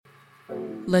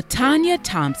LaTanya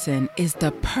Thompson is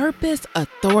the Purpose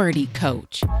Authority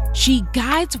Coach. She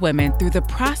guides women through the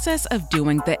process of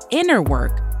doing the inner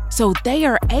work so they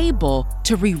are able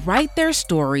to rewrite their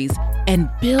stories and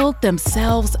build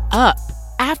themselves up.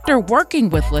 After working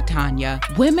with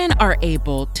LaTanya, women are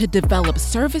able to develop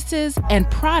services and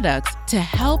products to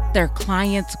help their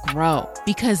clients grow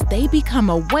because they become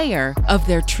aware of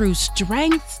their true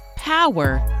strengths,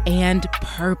 power, and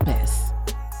purpose.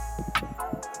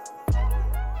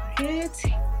 Good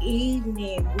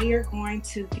evening. We are going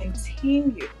to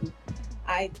continue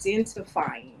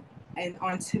identifying. And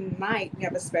on tonight, we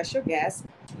have a special guest.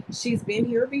 She's been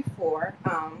here before.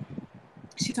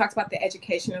 She talks about the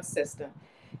educational system.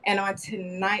 And on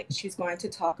tonight, she's going to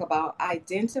talk about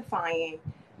identifying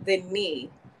the knee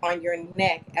on your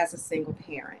neck as a single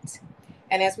parent.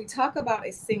 And as we talk about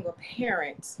a single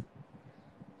parent,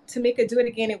 Tamika, do it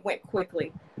again. It went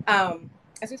quickly.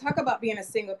 As we talk about being a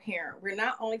single parent, we're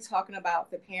not only talking about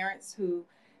the parents who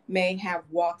may have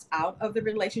walked out of the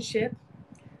relationship,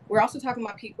 we're also talking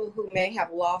about people who may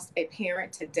have lost a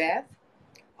parent to death,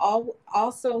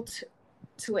 also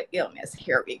to an illness.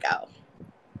 Here we go.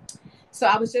 So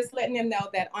I was just letting them know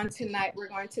that on tonight, we're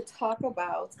going to talk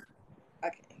about,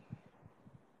 okay.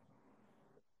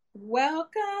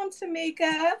 Welcome,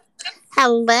 Tamika.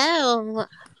 Hello.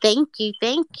 Thank you.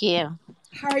 Thank you.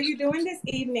 How are you doing this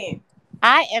evening?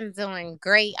 I am doing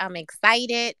great. I'm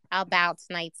excited about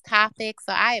tonight's topic.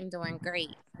 So I am doing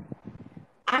great.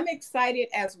 I'm excited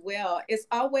as well. It's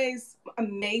always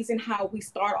amazing how we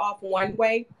start off one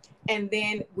way and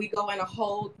then we go in a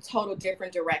whole total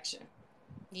different direction.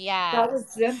 Yeah. I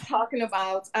was just talking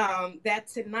about that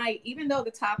tonight, even though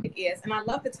the topic is, and I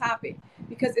love the topic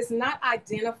because it's not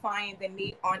identifying the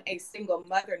need on a single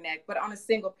mother neck, but on a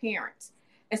single parent.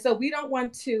 And so we don't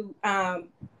want to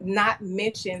not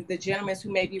mention the gentlemen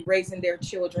who may be raising their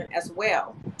children as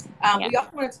well. We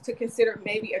also wanted to consider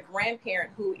maybe a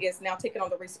grandparent who is now taking on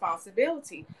the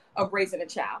responsibility of raising a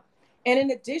child. And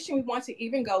in addition, we want to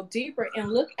even go deeper and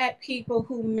look at people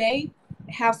who may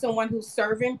have someone who's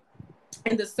serving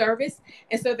in the service,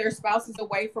 and so their spouse is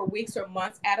away for weeks or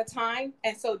months at a time.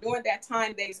 And so during that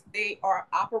time, they are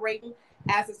operating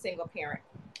as a single parent.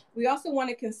 We also want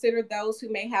to consider those who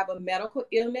may have a medical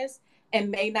illness and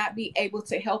may not be able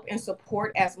to help and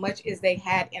support as much as they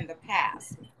had in the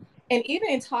past. And even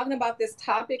in talking about this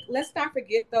topic, let's not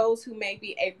forget those who may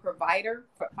be a provider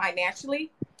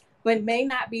financially, but may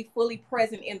not be fully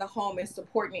present in the home and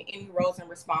supporting any roles and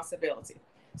responsibility.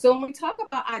 So when we talk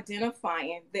about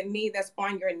identifying the need that's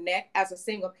on your neck as a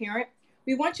single parent,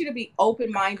 we want you to be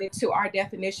open-minded to our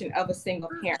definition of a single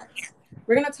parent.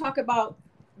 We're going to talk about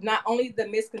not only the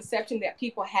misconception that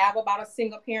people have about a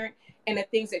single parent and the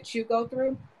things that you go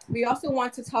through, we also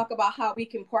want to talk about how we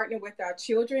can partner with our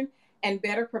children and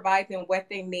better provide them what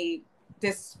they need,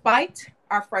 despite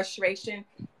our frustration,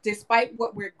 despite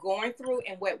what we're going through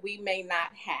and what we may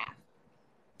not have.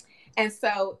 And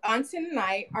so on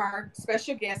tonight, our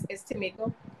special guest is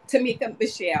Tamika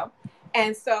Michelle.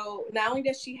 And so not only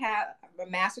does she have a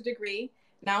master's degree,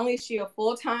 not only is she a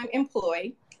full-time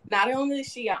employee, not only is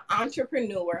she an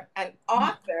entrepreneur, an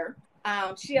author,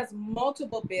 she has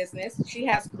multiple business. She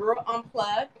has Girl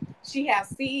Unplugged. She has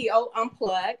CEO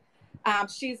Unplugged.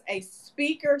 She's a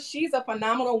speaker. She's a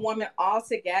phenomenal woman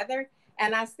altogether.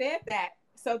 And I said that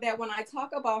so that when I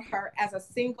talk about her as a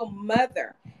single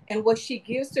mother and what she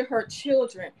gives to her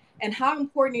children and how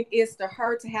important it is to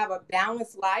her to have a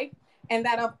balanced life, and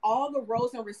that of all the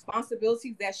roles and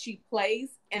responsibilities that she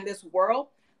plays in this world,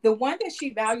 the one that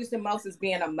she values the most is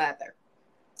being a mother.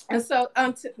 And so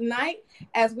tonight,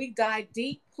 as we dive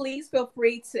deep, please feel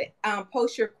free to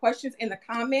post your questions in the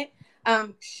comment,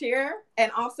 share,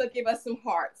 and also give us some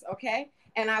hearts, okay?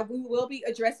 And we will be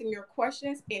addressing your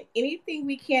questions. And anything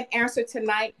we can't answer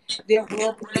tonight, there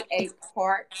will be a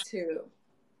part 2.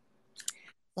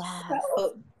 Wow.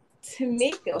 So,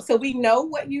 Tamika, so we know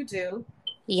what you do.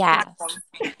 Yes.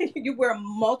 You wear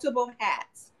multiple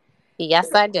hats. Yes,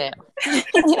 I do.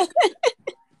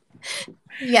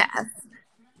 Yes.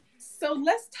 So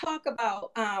let's talk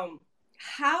about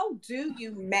how do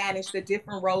you manage the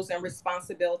different roles and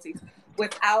responsibilities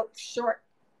without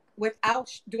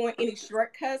doing any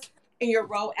shortcuts in your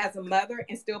role as a mother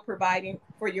and still providing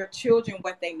for your children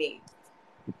what they need?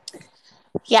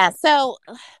 Yeah. So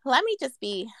let me just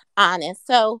be honest.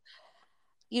 So,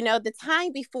 the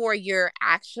time before you're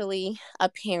actually a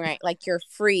parent, like you're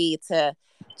free to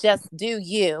just do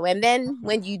you. And then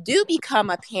when you do become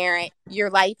a parent, your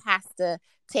life has to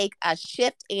take a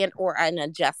shift or an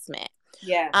adjustment.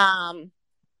 Yeah.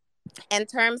 In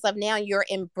terms of now you're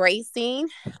embracing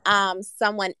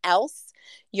someone else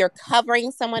you're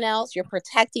covering someone else, you're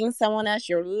protecting someone else,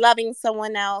 you're loving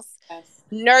someone else, Yes.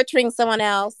 nurturing someone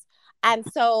else. And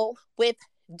so with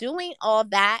doing all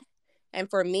that, and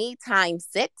for me, times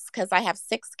 6, because I have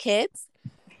 6 kids,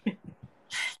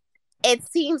 it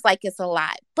seems like it's a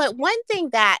lot. But one thing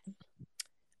that,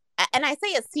 and I say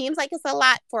it seems like it's a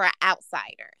lot for an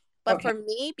outsider, but Okay. for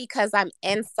me, because I'm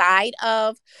inside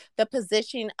of the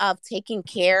position of taking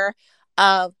care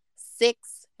of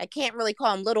 6, I can't really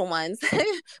call them little ones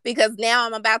because now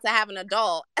I'm about to have an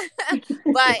adult.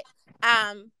 But,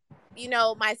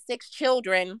 my 6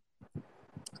 children,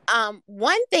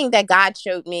 one thing that God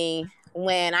showed me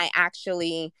when I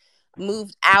actually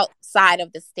moved outside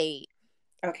of the state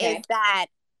is Okay. that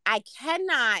I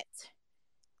cannot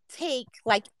take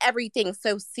like everything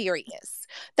so serious.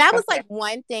 That was Okay. like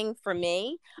one thing for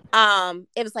me.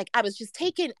 It was like I was just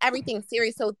taking everything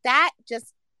serious. So that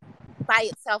just by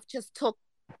itself just took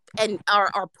and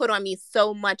or put on me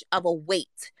so much of a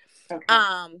weight. Okay.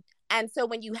 And so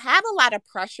when you have a lot of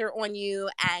pressure on you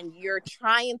and you're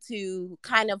trying to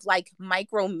kind of like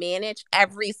micromanage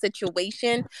every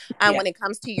situation Yeah. when it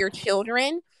comes to your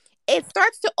children, it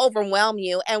starts to overwhelm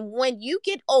you. And when you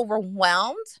get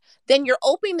overwhelmed, then you're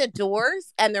opening the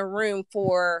doors and the room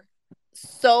for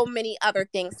so many other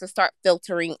things to start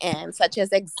filtering in, such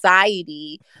as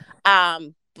anxiety.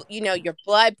 Your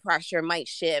blood pressure might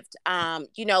shift.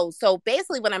 So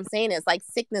basically what I'm saying is like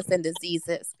sickness and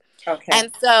diseases. Okay.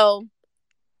 And so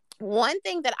one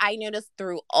thing that I noticed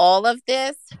through all of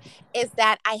this is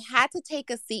that I had to take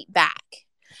a seat back.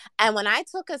 And when I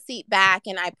took a seat back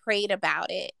and I prayed about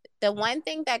it, the one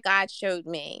thing that God showed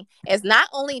me is not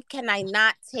only can I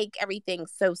not take everything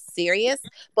so serious,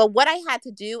 but what I had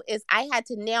to do is I had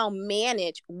to now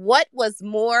manage what was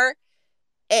more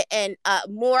and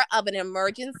more of an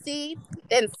emergency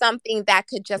than something that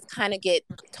could just kind of get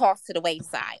tossed to the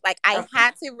wayside. Like I Okay.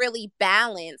 had to really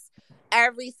balance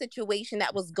every situation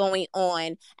that was going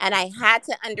on, and I had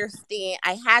to understand,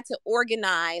 I had to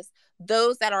organize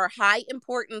those that are high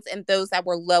importance and those that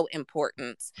were low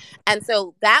importance. And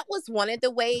so that was one of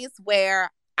the ways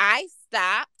where I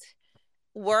stopped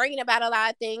worrying about a lot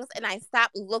of things and I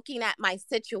stopped looking at my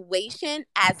situation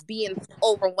as being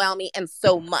overwhelming and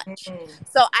so much. Mm.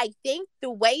 So I think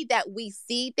the way that we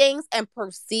see things and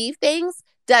perceive things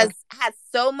Okay. has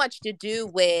so much to do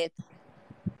with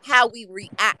how we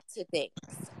react to things.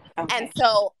 And Okay.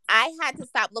 so I had to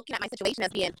stop looking at my situation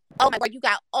as being, oh my God, you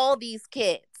got all these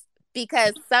kids.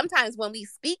 Because sometimes when we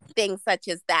speak things such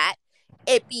as that,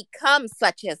 it becomes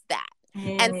such as that.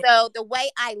 And Mm. so the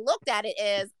way I looked at it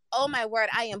is, oh my word,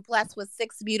 I am blessed with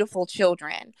 6 beautiful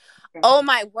children. Oh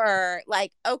my word.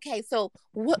 Like, okay, so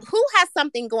who has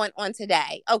something going on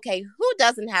today? Okay, who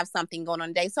doesn't have something going on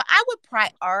today? So I would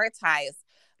prioritize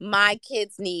my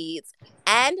kids' needs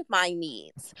and my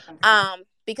needs, Okay.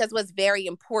 because it was very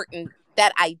important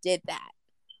that I did that.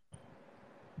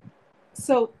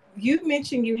 So you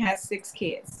mentioned you had 6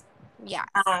 kids. Yes.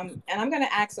 And I'm going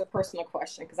to ask a personal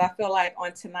question because I feel like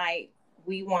on tonight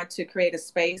we want to create a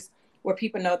space where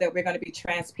people know that we're going to be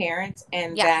transparent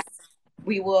and Yes. that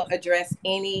we will address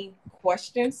any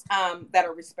questions that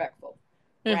are respectful,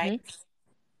 right?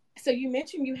 So you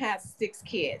mentioned you had 6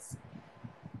 kids.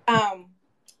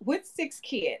 With 6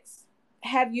 kids,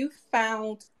 have you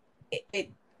found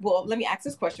it? Well, let me ask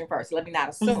this question first. Let me not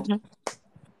assume.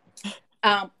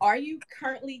 Are you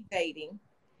currently dating?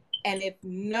 And if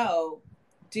no,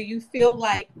 do you feel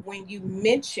like when you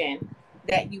mention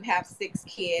that you have 6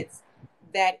 kids,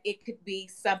 that it could be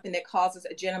something that causes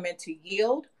a gentleman to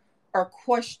yield or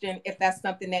question if that's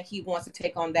something that he wants to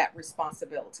take on that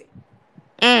responsibility?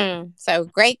 So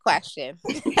great question.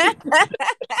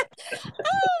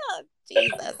 Oh,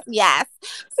 Jesus. Yes.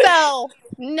 So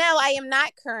no, I am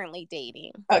not currently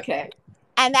dating. Okay.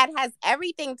 And that has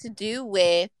everything to do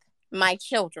with my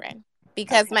children,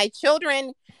 because my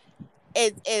children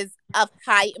is of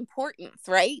high importance,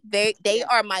 right? They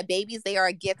are my babies. They are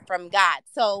a gift from God.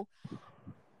 So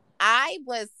I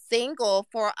was single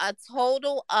for a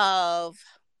total of,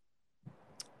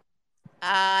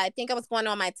 I think I was going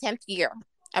on my 10th year.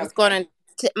 I was going on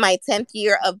my 10th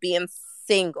year of being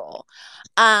single.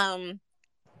 And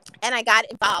I got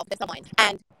involved with someone.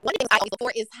 And one of the things I always look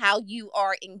for is how you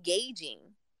are engaging.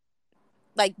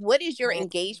 Like, what is your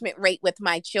engagement rate with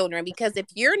my children? Because if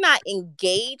you're not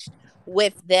engaged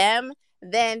with them,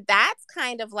 then that's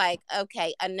kind of like,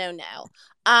 okay, a no-no.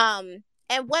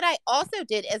 And what I also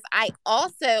did is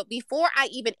before I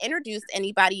even introduced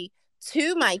anybody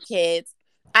to my kids,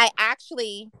 I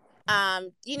actually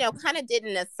kind of did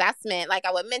an assessment. Like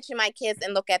I would mention my kids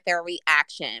and look at their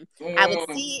reaction. I would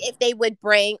Mm. see if they would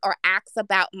bring or ask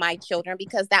about my children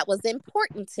because that was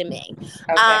important to me.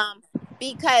 Okay.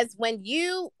 Because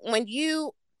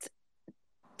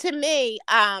to me,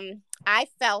 I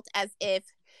felt as if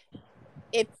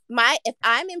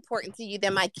I'm important to you,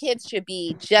 then my kids should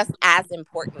be just as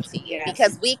important to you, Yes.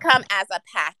 because we come as a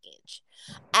package.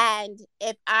 And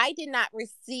if I did not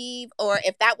receive, or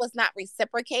if that was not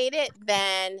reciprocated,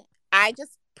 then I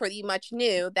just pretty much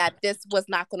knew that this was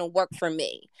not going to work for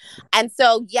me. And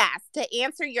so, yes, to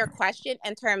answer your question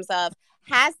in terms of,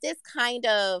 has this kind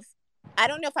of, I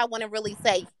don't know if I want to really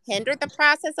say hindered the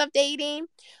process of dating.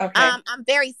 Okay. I'm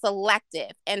very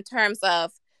selective in terms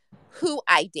of who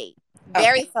I date.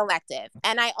 Very selective.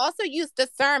 And I also use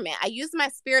discernment. I use my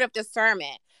spirit of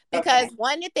discernment, because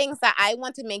one of the things that I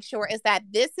want to make sure is that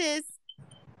this is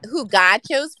who God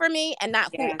chose for me and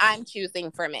not who I'm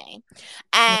choosing for me.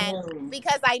 And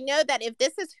because I know that if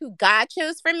this is who God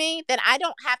chose for me, then I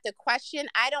don't have to question.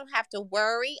 I don't have to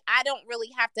worry. I don't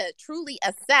really have to truly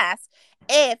assess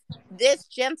if this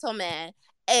gentleman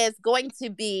is going to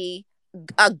be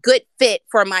a good fit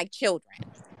for my children.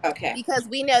 Okay. Because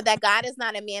we know that God is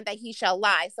not a man that he shall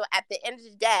lie. So at the end of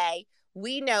the day,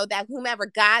 we know that whomever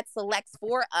God selects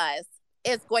for us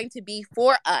is going to be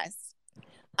for us.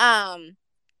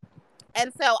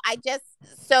 And so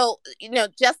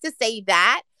just to say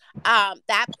that,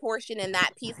 that portion and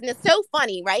that piece, and it's so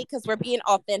funny, right? Because we're being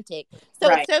authentic. So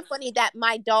It's so funny that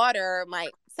my daughter, my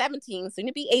 17, soon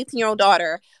to be 18-year-old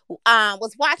daughter,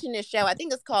 was watching this show. I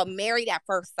think it's called Married at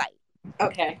First Sight.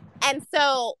 Okay. And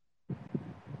so,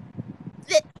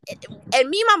 and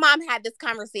me and my mom had this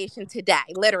conversation today,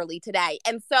 literally today.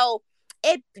 And so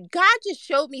God just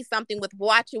showed me something with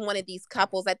watching one of these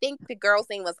couples. I think the girl's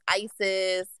name was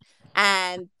Isis,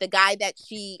 and the guy that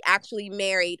she actually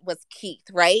married was Keith,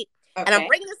 right? Okay. And I'm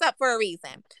bringing this up for a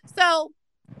reason. So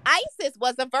Isis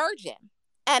was a virgin.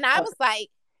 And I was like,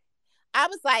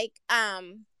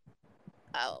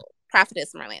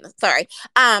 Prophetess Marlena, sorry.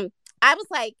 I was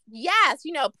like, yes,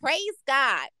 praise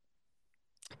God.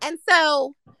 And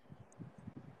so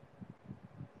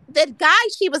the guy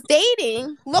she was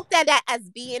dating looked at that as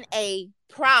being a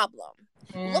problem,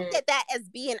 looked at that as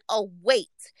being a weight.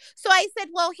 So I said,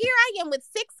 well, here I am with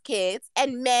 6 kids,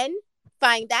 and men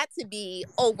find that to be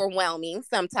overwhelming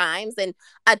sometimes and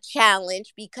a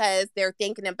challenge, because they're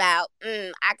thinking about,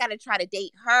 I got to try to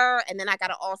date her, and then I got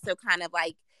to also kind of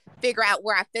like figure out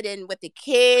where I fit in with the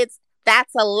kids.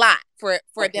 That's a lot for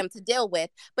them to deal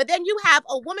with. But then you have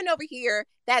a woman over here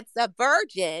that's a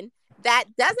virgin that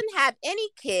doesn't have any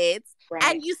kids,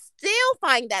 and you still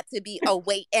find that to be a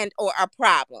weight and or a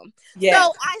problem. Yes.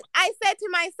 So I said to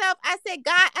myself, I said,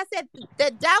 God, I said, the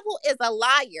devil is a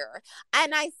liar.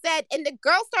 And I said, and the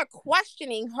girl started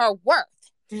questioning her worth.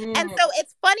 And so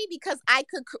it's funny because I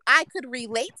could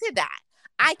relate to that.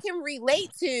 I can relate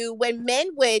to when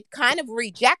men would kind of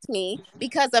reject me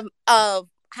because of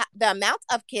the amount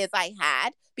of kids I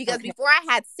had, because before I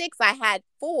had 6, I had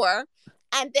 4.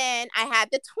 And then I had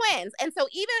the twins. And so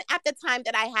even at the time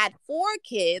that I had 4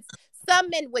 kids, some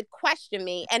men would question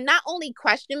me. And not only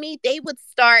question me, they would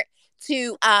start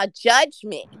to judge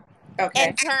me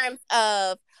in terms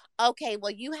of, okay,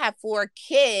 well, you have 4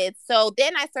 kids. So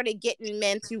then I started getting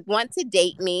men to want to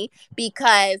date me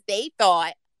because they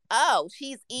thought, oh,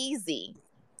 she's easy.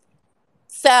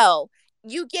 So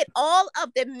you get all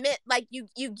of the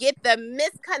you get the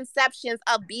misconceptions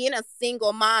of being a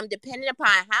single mom, depending upon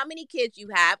how many kids you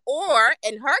have, or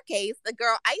in her case, the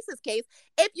girl Isis case,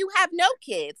 if you have no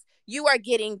kids, you are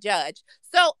getting judged.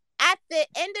 So at the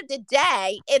end of the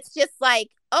day, it's just like,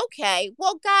 okay,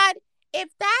 well, God, if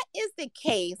that is the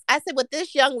case, I said, with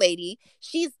this young lady,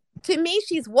 she's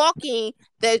walking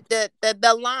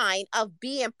the line of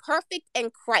being perfect in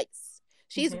Christ.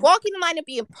 She's walking the line of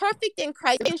being perfect in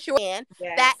Christ, and sure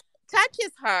that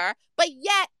touches her, but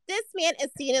yet this man is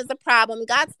seen as a problem.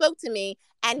 God spoke to me,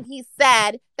 and he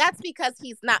said that's because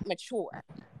he's not mature.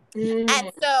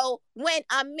 And so when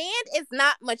a man is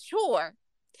not mature,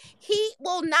 he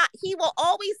will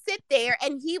always sit there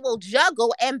and he will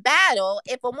juggle and battle.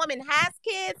 If a woman has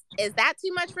kids, is that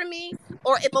too much for me?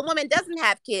 Or if a woman doesn't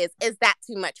have kids, is that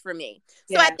too much for me?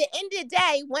 So at the end of the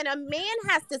day, when a man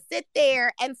has to sit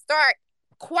there and start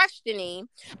questioning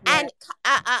and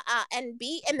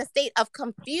be in the state of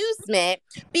confusement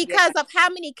because of how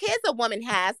many kids a woman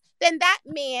has, then that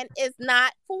man is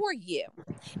not for you.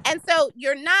 And so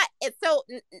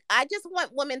I just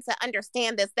want women to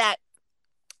understand this, that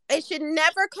it should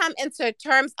never come into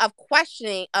terms of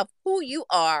questioning of who you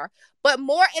are, but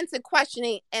more into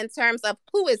questioning in terms of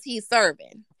who is he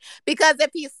serving. Because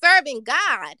if he's serving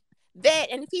God, then,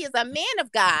 and if he is a man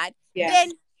of God, Yes.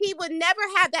 then he would never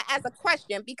have that as a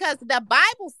question, because the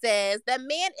Bible says the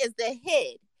man is the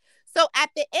head. So at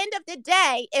the end of the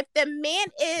day, if the man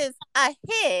is a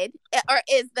head, or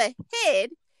is the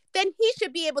head, then he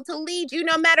should be able to lead you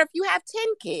no matter if you have 10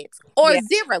 kids or Yes.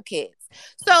 0 kids.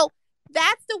 So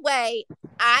that's the way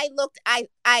I looked.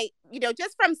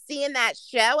 Just from seeing that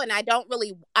show, and I don't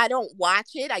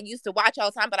watch it. I used to watch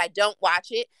all the time, but I don't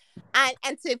watch it.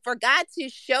 For God to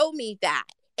show me that,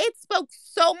 it spoke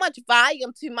so much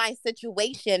volume to my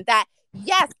situation that,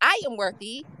 yes, I am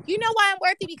worthy. You know why I'm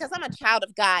worthy? Because I'm a child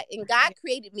of God, and God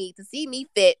created me to see me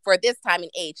fit for this time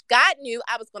and age. God knew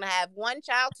I was going to have 1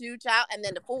 child, 2 child, and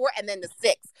then the 4, and then the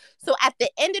 6. So at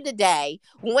the end of the day,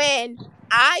 when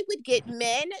I would get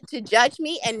men to judge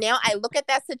me, and now I look at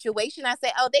that situation, I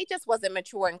say, oh, they just wasn't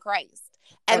mature in Christ.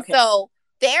 And so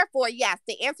therefore, yes,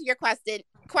 to answer your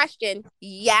question,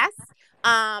 yes.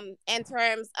 In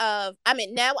terms of,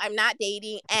 no, I'm not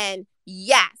dating. And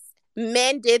yes,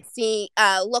 men did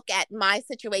look at my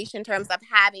situation in terms of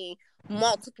having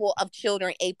multiple of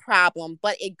children a problem,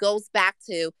 but it goes back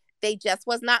to, they just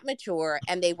was not mature,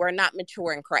 and they were not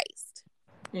mature in Christ.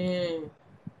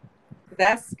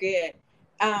 That's good.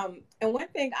 And one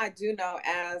thing I do know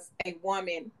as a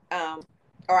woman,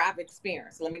 or I've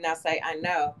experienced, let me not say I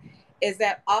know, is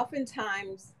that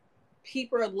oftentimes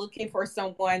people are looking for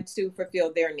someone to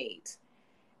fulfill their needs.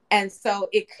 And so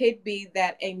it could be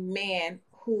that a man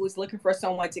who is looking for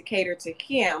someone to cater to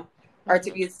him, or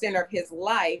to be the center of his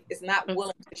life, is not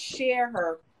willing to share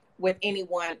her with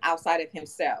anyone outside of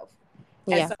himself.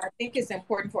 And so I think it's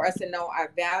important for us to know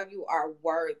our value, our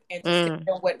worth, and to stand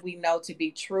on what we know to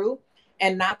be true,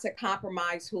 and not to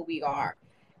compromise who we are.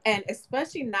 And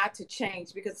especially not to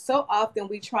change, because so often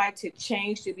we try to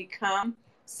change to become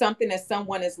something that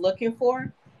someone is looking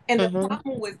for. And the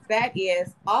problem with that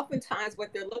is oftentimes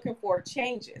what they're looking for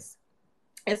changes.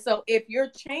 And so if you're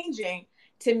changing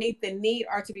to meet the need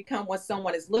or to become what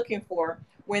someone is looking for,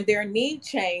 when their need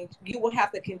change, you will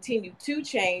have to continue to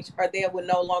change, or they will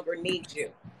no longer need you.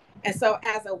 And so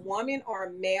as a woman or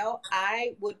a male,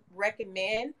 I would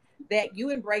recommend that you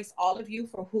embrace all of you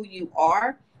for who you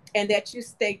are, and that you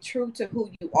stay true to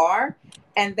who you are,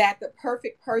 and that the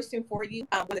perfect person for you,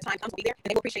 when the time comes, will be there, and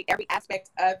they will appreciate every aspect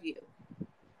of you.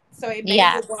 So it may be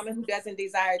a woman who doesn't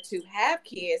desire to have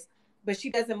kids, but she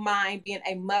doesn't mind being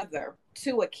a mother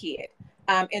to a kid.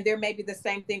 And there may be the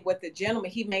same thing with the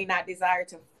gentleman. He may not desire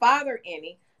to father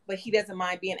any, but he doesn't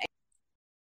mind being a.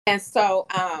 And so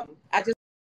I just,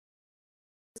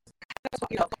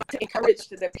 to encourage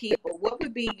to the people, what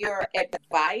would be your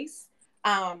advice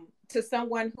to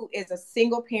someone who is a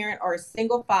single parent or a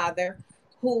single father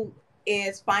who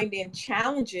is finding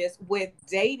challenges with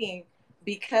dating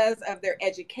because of their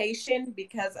education,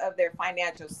 because of their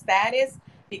financial status,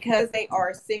 because they are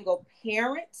a single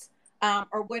parent,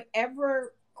 or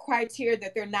whatever criteria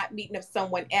that they're not meeting of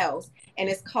someone else, and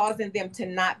it's causing them to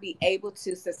not be able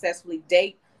to successfully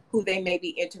date who they may be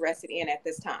interested in at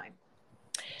this time?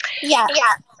 Yeah.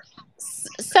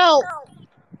 So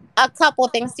a couple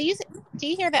of things. Do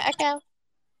you hear the echo?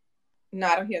 No,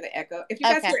 I don't hear the echo. If you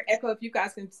guys hear echo, if you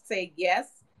guys can say yes.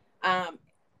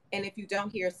 And if you don't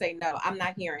hear, say no. I'm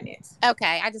not hearing it.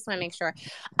 Okay. I just want to make sure.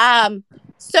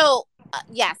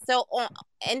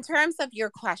 In terms of your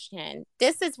question,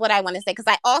 this is what I want to say, because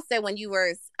I also, when you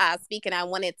were speaking, I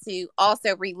wanted to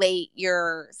also relate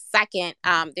your second,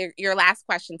 your last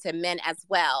question to men as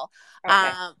well.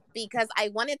 Okay. Because I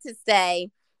wanted to say,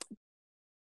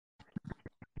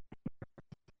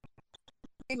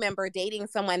 remember dating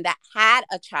someone that had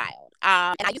a child.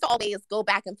 And I used to always go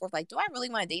back and forth, like, do I really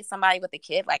want to date somebody with a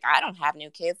kid? Like, I don't have no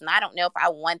kids, and I don't know if I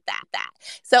want that.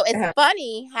 So it's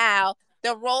funny how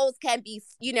the roles can be,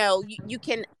 you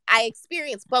can, I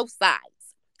experience both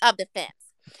sides of the fence.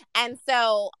 And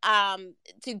so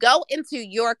to go into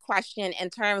your question in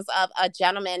terms of a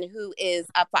gentleman who is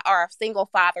or a single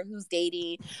father who's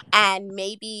dating and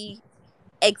maybe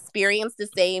experience the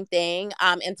same thing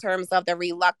in terms of the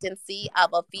reluctancy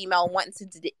of a female wanting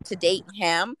to date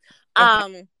him.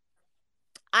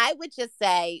 I would just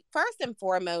say, first and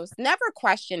foremost, never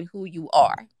question who you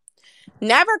are.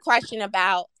 Never question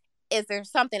about, is there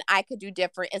something I could do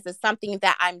different? Is there something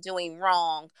that I'm doing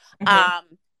wrong?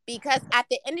 Because at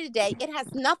the end of the day, it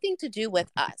has nothing to do with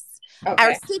us. Okay.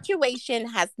 Our situation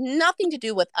has nothing to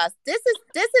do with us. This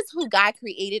is who God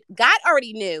created. God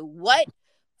already knew what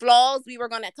flaws we were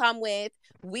going to come with.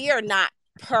 We are not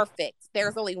perfect.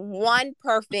 There's only one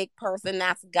perfect person,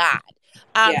 that's God.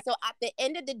 So at the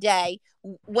end of the day,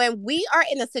 when we are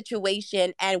in a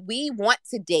situation and we want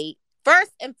to date,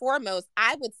 first and foremost,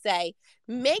 I would say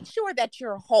make sure that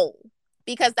you're whole,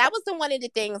 because that was one of the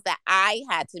things that I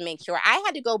had to make sure. I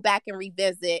had to go back and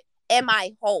revisit, am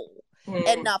I whole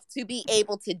enough to be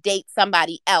able to date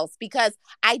somebody else? Because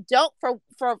I don't, for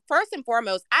first and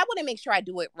foremost, I want to make sure I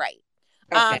do it right.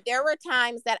 Okay. There were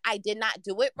times that I did not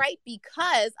do it right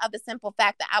because of the simple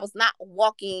fact that I was not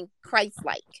walking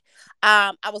Christ-like.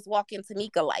 I was walking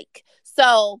Tamika-like.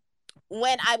 So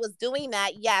when I was doing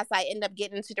that, yes, I ended up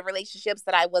getting into the relationships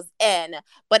that I was in,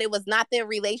 but it was not the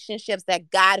relationships that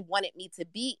God wanted me to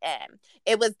be in.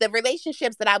 It was the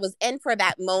relationships that I was in for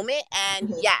that moment. And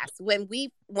Mhm. yes,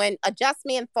 when a just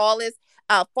man fall,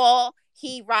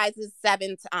 he rises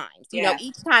 7 times. You know, Yes.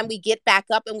 each time we get back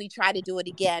up and we try to do it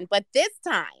again. But this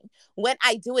time, when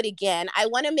I do it again, I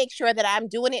want to make sure that I'm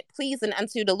doing it pleasing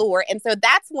unto the Lord. And so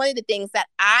that's one of the things that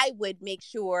I would make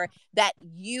sure that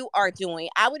you are doing.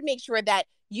 I would make sure that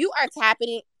you are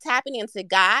tapping into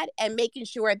God and making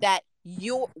sure that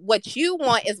what you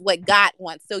want is what God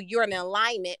wants. So you're in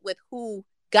alignment with who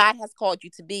God has called you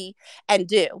to be and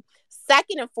do.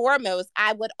 Second and foremost,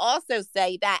 I would also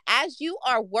say that as you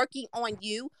are working on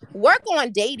you, work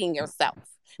on dating yourself,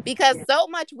 because so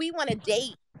much we want to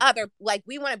date like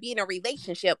we want to be in a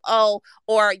relationship. Oh,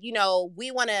 or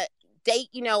we want to date,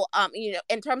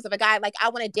 in terms of a guy, like I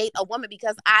want to date a woman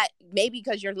because maybe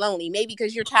because you're lonely, maybe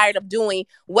because you're tired of doing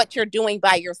what you're doing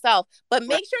by yourself. But Right.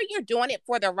 make sure you're doing it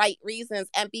for the right reasons.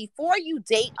 And before you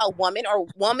date a woman, or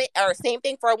same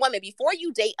thing for a woman, before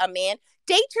you date a man,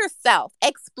 date yourself,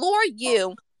 explore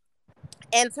you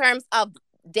in terms of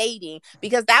dating,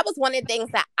 because that was one of the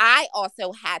things that I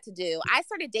also had to do. I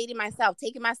started dating myself,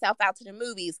 taking myself out to the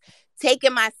movies,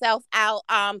 taking myself out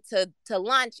to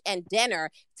lunch and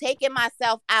dinner, taking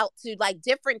myself out to like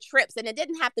different trips. And it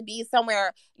didn't have to be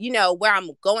somewhere, where I'm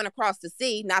going across the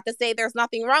sea. Not to say there's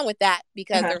nothing wrong with that,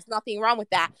 because Uh-huh. there's nothing wrong with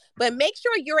that. But make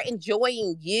sure you're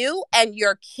enjoying you and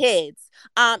your kids.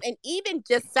 And even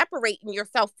just separating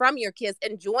yourself from your kids,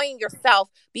 enjoying yourself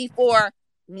before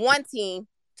wanting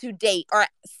to date or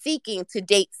seeking to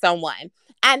date someone.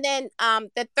 And then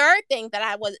the third thing that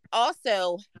I would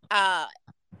also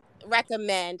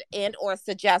recommend and or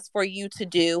suggest for you to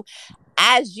do,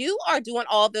 as you are doing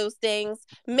all those things,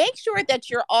 make sure that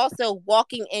you're also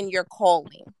walking in your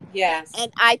calling. Yes.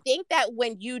 And I think that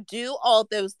when you do all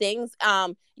those things,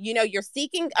 you're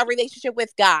seeking a relationship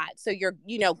with God. So you're,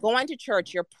 going to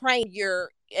church, you're praying,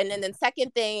 and then the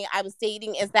second thing I was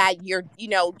stating is that you're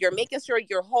making sure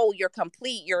you're whole, you're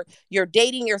complete, you're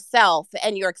dating yourself,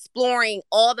 and you're exploring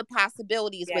all the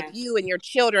possibilities with Yes. you and your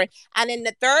children. And then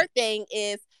the third thing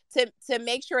is to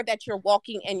make sure that you're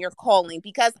walking in your calling,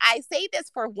 because I say this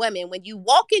for women: when you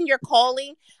walk in your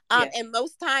calling, Yes. and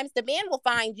most times the man will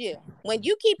find you. When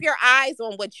you keep your eyes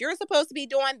on what you're supposed to be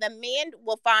doing, the man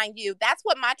will find you. That's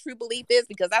what my true belief is,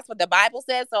 because that's what the Bible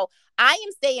says. So I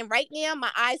am saying right now,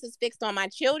 my eyes is fixed on my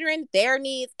children, their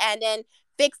needs, and then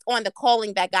fixed on the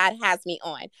calling that God has me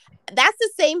on. That's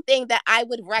the same thing that I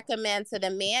would recommend to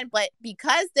the man. But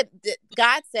because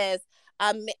God says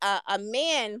a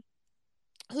man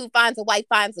who finds a wife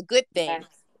finds a good thing. Yes.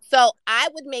 So I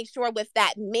would make sure with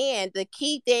that man, the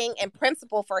key thing and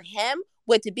principle for him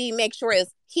would to be make sure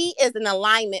is he is in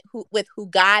alignment with who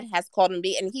God has called him to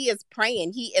be, and he is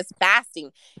praying, he is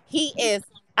fasting, he is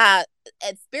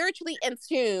spiritually in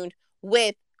tune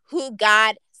with who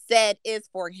God said is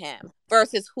for him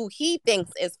versus who he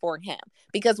thinks is for him.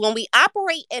 Because when we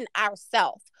operate in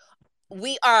ourselves,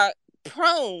 we are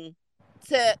prone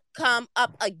to come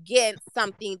up against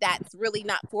something that's really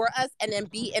not for us, and then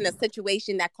be in a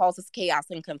situation that causes chaos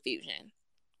and confusion.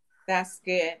 That's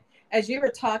good. As you were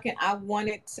talking, I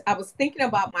was thinking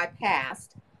about my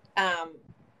past, um,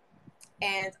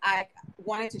 and I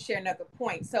wanted to share another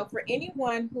point. So, for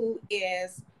anyone who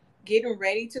is getting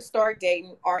ready to start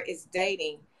dating or is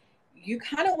dating, you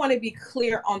kind of want to be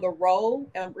clear on the role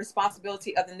and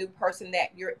responsibility of the new person that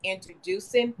you're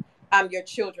introducing your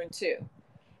children to.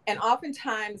 And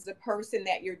oftentimes, the person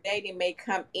that you're dating may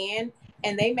come in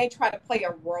and they may try to play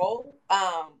a role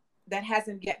that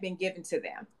hasn't yet been given to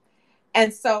them.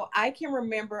 And so I can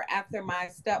remember after my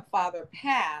stepfather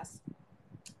passed,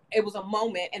 it was a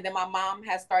moment, and then my mom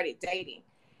had started dating.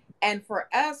 And for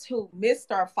us who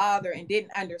missed our father and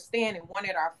didn't understand and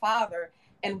wanted our father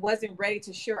and wasn't ready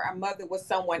to share our mother with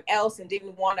someone else and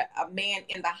didn't want a man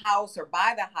in the house or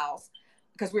by the house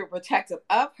because we were protective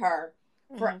of her,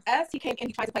 for Mm-hmm. us, he came in,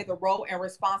 he tried to play the role and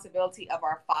responsibility of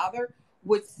our father,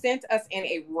 which sent us in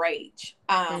a rage.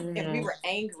 And we Mm-hmm. were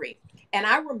angry. And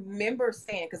I remember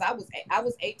saying, because I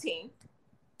was 18,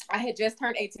 I had just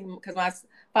turned 18 because my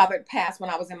father passed when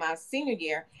I was in my senior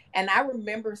year. And I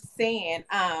remember saying,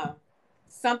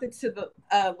 something to the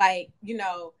like, you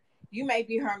know, you may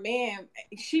be her man,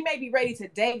 she may be ready to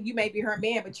date, you may be her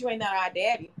man, but you ain't not our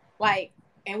daddy. Like,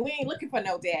 and we ain't looking for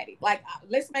no daddy. Like,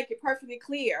 let's make it perfectly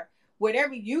clear.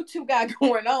 Whatever you two got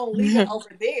going on, leave it over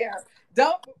there.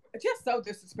 Don't, just so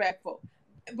disrespectful.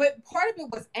 But part of it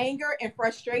was anger and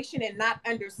frustration and not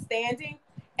understanding.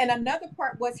 And another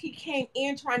part was he came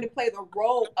in trying to play the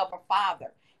role of a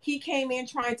father. He came in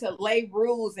trying to lay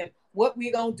rules and what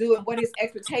we gonna do and what his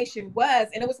expectation was.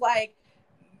 And it was like,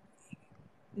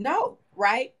 no,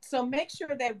 right? So make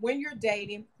sure that when you're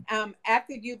dating,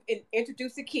 after you've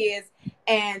introduced the kids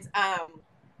and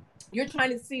you're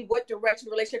trying to see what direction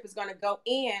the relationship is going to go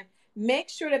in, make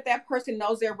sure that that person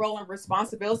knows their role and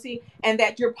responsibility and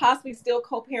that you're possibly still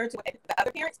co-parenting with the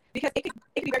other parents, because it can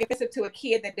be very offensive to a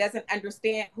kid that doesn't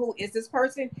understand who is this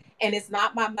person, and it's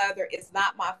not my mother, it's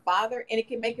not my father, and it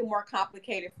can make it more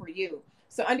complicated for you.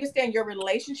 So understand your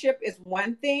relationship is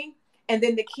one thing and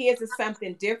then the kids is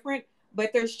something different,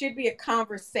 but there should be a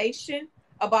conversation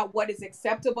about what is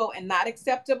acceptable and not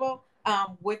acceptable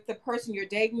with the person you're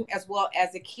dating as well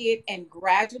as a kid, and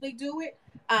gradually do it.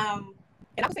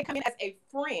 And I would say come in as a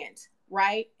friend,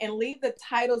 right? And leave the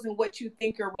titles and what you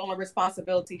think your role and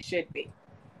responsibility should be.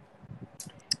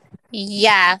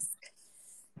 Yes.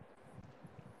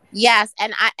 Yes.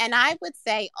 And I would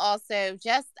say also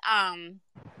just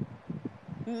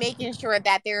making sure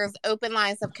that there's open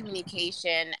lines of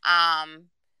communication,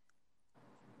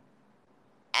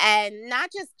 and not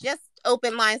just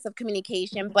open lines of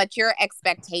communication, but your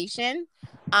expectation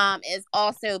is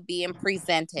also being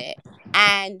presented,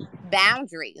 and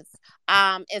boundaries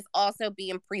is also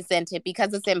being presented,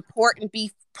 because it's important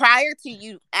prior to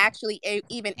you actually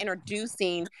even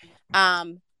introducing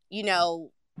you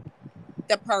know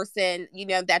the person,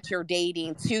 that you're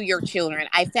dating to your children.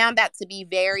 I found that to be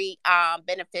very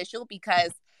beneficial,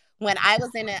 because when I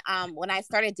was when I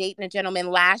started dating a gentleman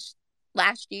last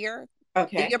year,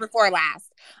 the year before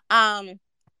last,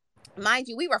 mind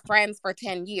you, we were friends for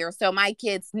 10 years. So my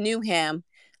kids knew him.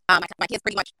 My kids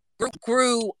pretty much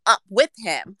grew up with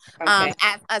him,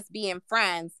 as us being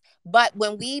friends. But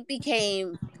when we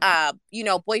became,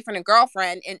 boyfriend and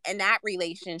girlfriend in that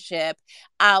relationship,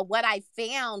 what I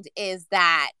found is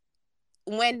that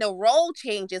when the role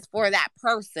changes for that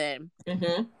person,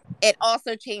 it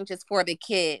also changes for the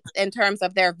kids in terms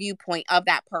of their viewpoint of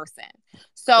that person.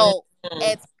 So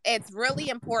it's really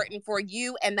important for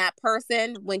you and that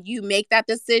person, when you make that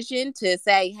decision to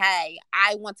say, hey,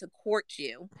 I want to court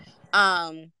you.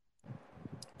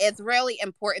 It's really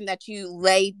important that you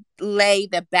lay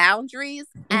the boundaries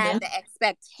and the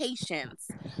expectations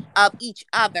of each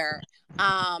other,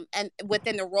 and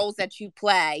within the roles that you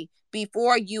play,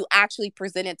 before you actually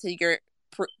present it to your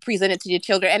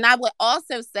children. And I would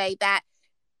also say that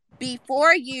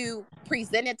before you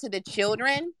present it to the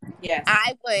children,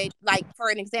 I would, like, for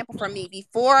an example, for me,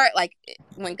 before, like,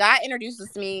 when God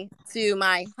introduces me to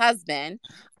my husband,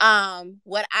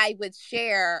 what I would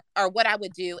share, or what I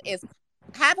would do, is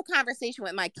have a conversation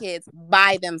with my kids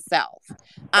by themselves,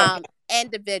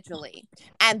 individually,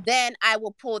 and then I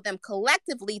will pull them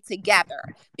collectively together,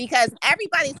 because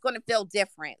everybody's going to feel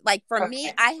different. Like, for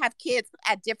me, I have kids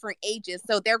at different ages,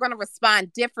 so they're going to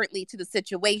respond differently to the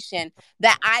situation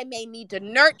that I may need to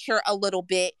nurture a little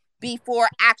bit before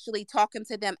actually talking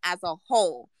to them as a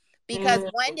whole. Because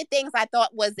one of the things I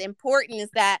thought was important is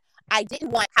that I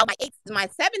didn't want how my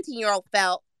 17-year-old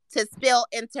felt to spill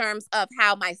in terms of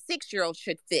how my 6-year-old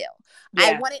should feel.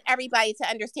 I wanted everybody to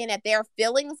understand that their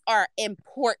feelings are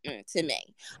important to me.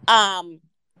 And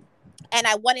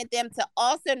I wanted them to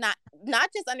also not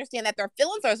just understand that their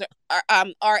feelings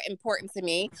are important to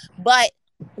me, but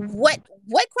what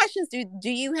questions do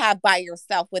you have by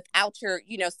yourself without your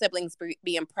siblings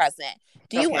being present?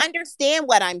 Do you understand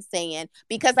what I'm saying?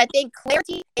 Because I think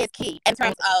clarity is key in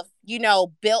terms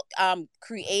of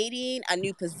creating a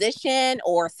new position,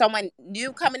 or someone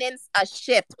new coming in, a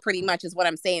shift pretty much is what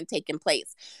I'm saying taking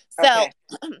place. So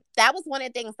that was one of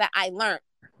the things that I learned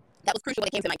that was crucial when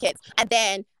it came to my kids. And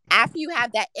then after you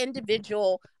have that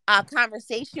individual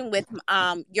conversation with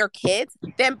your kids,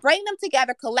 then bring them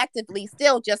together collectively,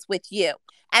 still just with you,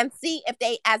 and see if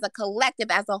they, as a collective,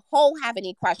 as a whole, have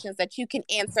any questions that you can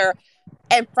answer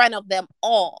in front of them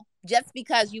all. Just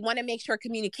because you want to make sure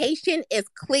communication is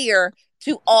clear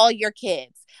to all your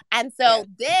kids. And so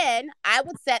then I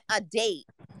would set a date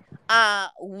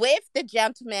with the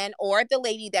gentleman or the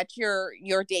lady that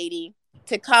you're dating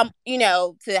to come,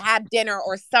 to have dinner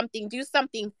or something, do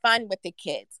something fun with the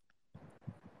kids,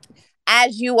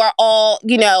 as you are all,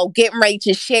 getting ready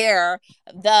to share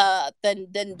the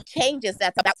changes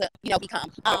that's about to,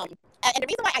 become. and the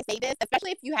reason why I say this,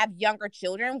 especially if you have younger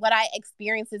children, what I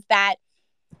experience is that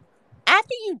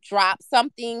after you drop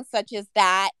something such as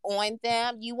that on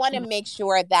them, you want to make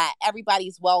sure that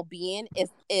everybody's well-being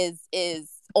is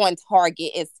on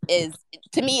target. Is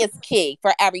to me is key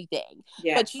for everything.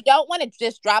 Yes. But you don't want to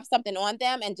just drop something on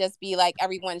them and just be like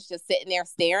everyone's just sitting there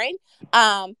staring.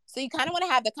 So you kind of want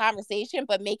to have the conversation,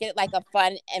 but make it like a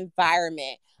fun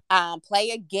environment. Play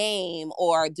a game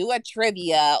or do a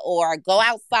trivia or go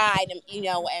outside and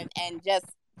and just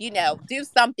do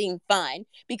something fun,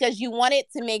 because you want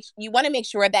to make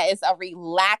sure that it's a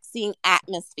relaxing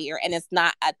atmosphere and it's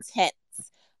not a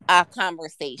tense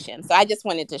conversation. So I just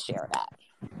wanted to share that.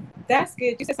 That's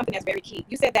good. You said something that's very key.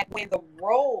 You said that when the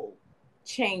role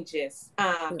changes,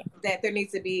 that there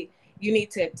needs to be, you need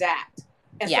to adapt.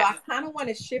 And so I kind of want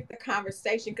to shift the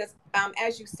conversation because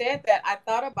as you said that, I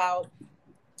thought about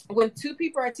when two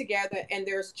people are together and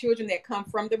there's children that come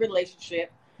from the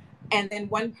relationship, and then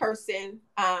one person,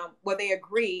 they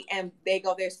agree and they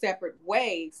go their separate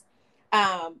ways.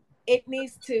 We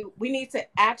need to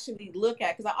actually look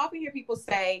at, because I often hear people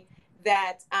say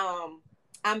that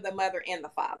I'm the mother and the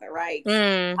father, right?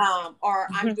 Or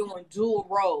I'm doing dual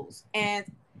roles. And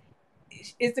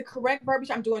is the correct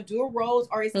verbiage I'm doing dual roles,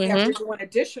 or is it that we're doing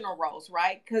additional roles,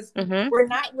 right? Because we're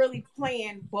not really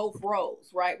playing both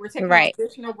roles, right? We're taking on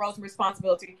additional roles and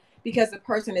responsibility because the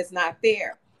person is not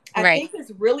there. I think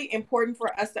it's really important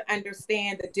for us to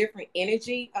understand the different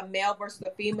energy a male versus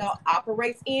a female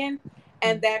operates in,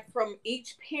 and that from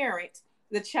each parent,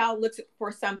 the child looks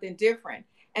for something different.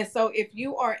 And so if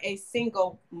you are a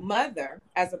single mother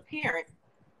as a parent,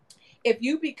 if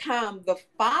you become the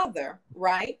father,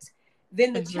 right,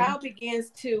 then the child begins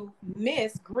to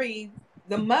grieve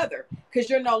the mother because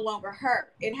you're no longer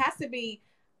her. It has to be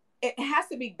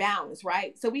balanced,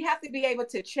 right? So we have to be able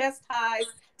to chastise,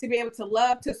 to be able to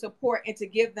love, to support, and to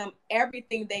give them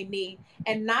everything they need,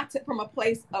 and not to, from a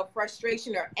place of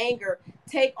frustration or anger,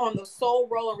 take on the sole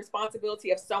role and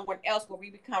responsibility of someone else where we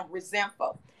become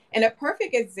resentful. And a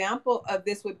perfect example of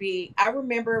this would be, I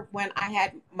remember when I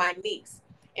had my niece,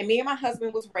 and me and my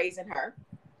husband was raising her.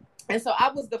 And so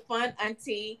I was the fun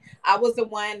auntie. I was the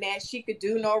one that she could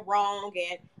do no wrong.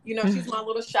 And, she's my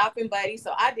little shopping buddy.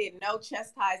 So I did no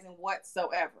chastising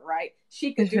whatsoever, right?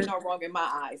 She could do no wrong in my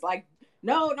eyes. Like,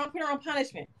 no, don't put her on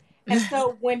punishment. And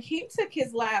so when he took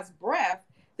his last breath,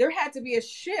 there had to be a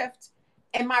shift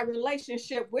in my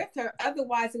relationship with her.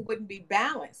 Otherwise, it wouldn't be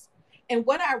balanced. And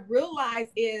what I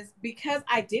realized is, because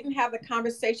I didn't have the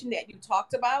conversation that you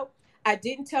talked about, I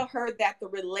didn't tell her that the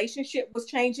relationship was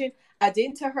changing. I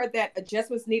didn't tell her that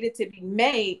adjustments needed to be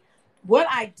made. What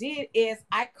I did is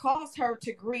I caused her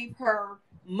to grieve her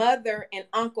mother and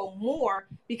uncle more,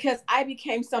 because I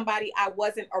became somebody I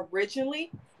wasn't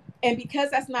originally. And because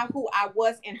that's not who I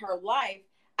was in her life,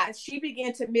 she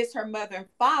began to miss her mother and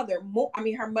father more.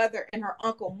 Her mother and her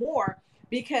uncle more,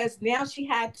 because now she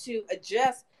had to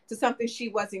adjust to something she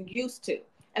wasn't used to.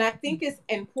 And I think it's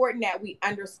important that we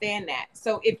understand that.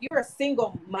 So if you're a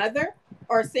single mother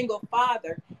or a single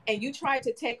father and you try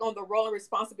to take on the role and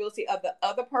responsibility of the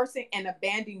other person and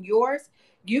abandon yours,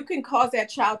 you can cause that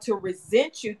child to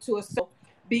resent you to a soul,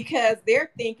 because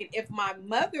they're thinking, if my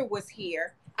mother was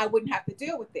here, I wouldn't have to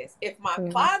deal with this. If my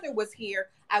father was here,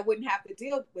 I wouldn't have to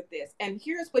deal with this. And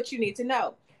here's what you need to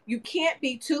know. You can't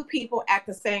be two people at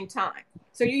the same time.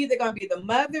 So you're either going to be the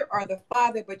mother or the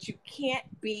father, but you can't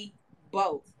be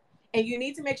both. And you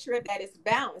need to make sure that it's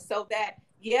balanced, so that,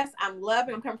 yes, I'm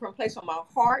loving, I'm coming from a place from my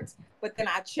heart, but then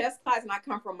I chastise and I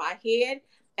come from my head,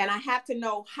 and I have to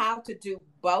know how to do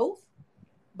both.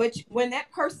 But when that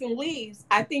person leaves,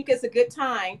 I think it's a good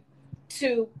time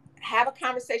to have a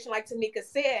conversation like Tamika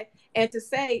said, and to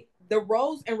say the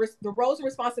roles and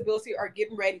responsibility are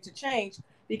getting ready to change,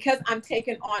 because I'm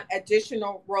taking on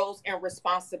additional roles and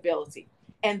responsibility.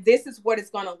 And this is what it's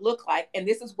going to look like. And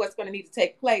this is what's going to need to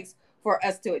take place for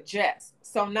us to adjust.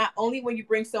 So not only when you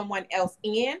bring someone else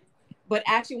in, but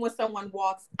actually when someone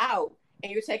walks out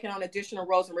and you're taking on additional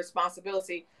roles and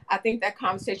responsibility, I think that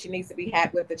conversation needs to be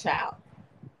had with the child.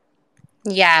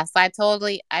 Yes, I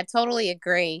totally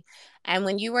agree. And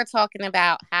when you were talking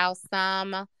about how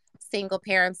some single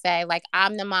parents say, like,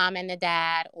 I'm the mom and the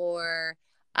dad, or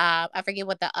I forget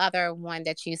what the other one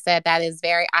that you said, that is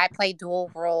I play dual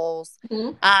roles.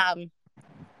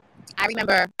 I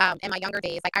remember in my younger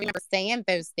days, like, I remember saying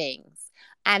those things.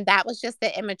 And that was just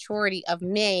the immaturity of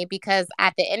me, because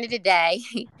at the end of the day,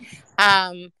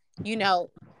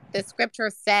 the scripture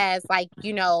says, like,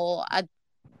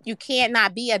 you can't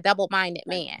not be a double-minded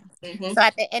man. So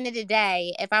at the end of the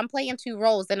day, if I'm playing two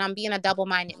roles, then I'm being a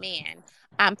double-minded man.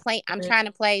 I'm trying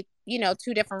to play,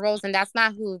 two different roles, and that's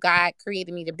not who God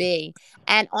created me to be.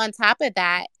 And on top of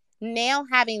that, now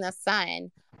having a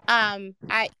son,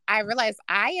 I realize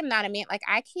I am not a man. Like,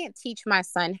 I can't teach my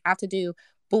son how to do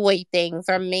boy things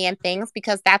or man things,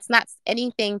 because that's not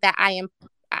anything that I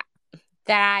know,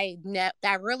 that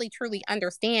I really truly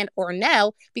understand or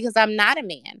know, because I'm not a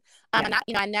man.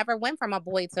 I never went from a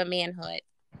boy to manhood.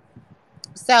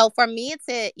 So for me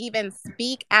to even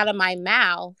speak out of my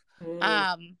mouth,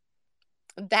 um,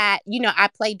 that, I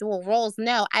play dual roles.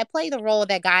 No, I play the role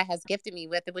that God has gifted me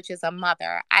with, which is a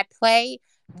mother. I play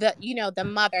the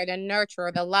mother, the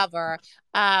nurturer, the lover,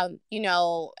 and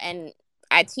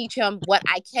I teach him what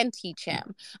I can teach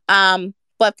him.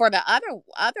 But for the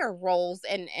other roles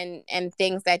and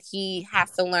things that he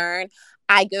has to learn,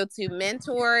 I go to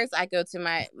mentors. I go to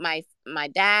my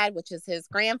dad, which is his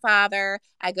grandfather.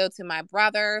 I go to my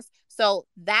brothers. So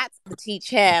that's to teach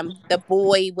him the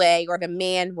boy way or the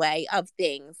man way of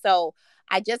things. So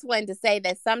I just wanted to say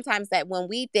that sometimes that when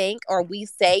we think or we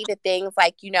say the things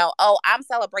like, oh, I'm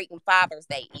celebrating Father's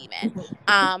Day even.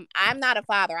 I'm not a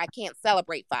father. I can't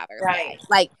celebrate Father's Day.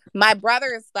 Like, my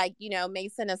brothers, like, may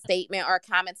send a statement or a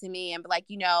comment to me and be like,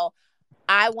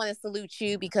 I want to salute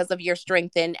you because of your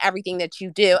strength and everything that you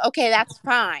do. Okay, that's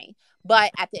fine.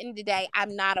 But at the end of the day,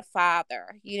 I'm not a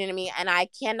father. You know what I mean? And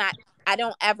I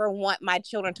don't ever want my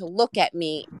children to look at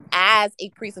me as a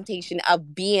presentation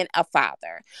of being a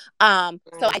father.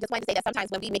 So I just want to say that sometimes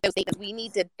when we make those statements, we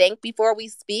need to think before we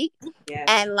speak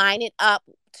and line it up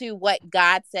to what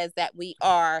God says that we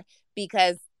are,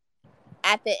 because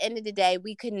at the end of the day,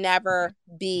 we could never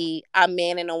be a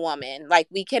man and a woman. Like,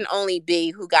 we can only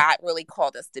be who God really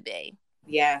called us to be.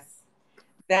 Yes,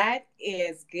 that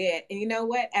is good. And you know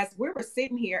what? As we were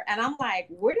sitting here, and I'm like,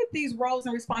 where did these roles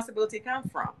and responsibility come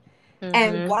from? Mm-hmm.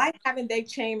 And why haven't they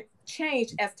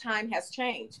changed as time has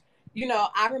changed?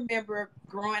 I remember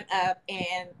growing up,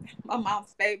 and my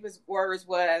mom's favorite words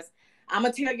was, "I'm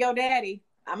gonna tell your daddy.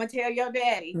 I'm gonna tell your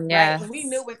daddy." Yes. Right? And we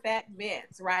knew what that meant,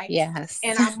 right? Yes.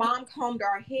 And our mom combed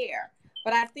our hair.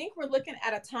 But I think we're looking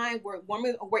at a time where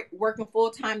women are working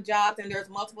full-time jobs, and there's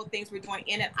multiple things we're doing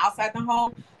in and outside the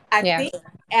home. I think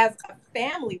as a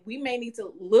family, we may need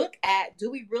to look at,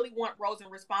 do we really want roles and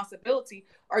responsibility,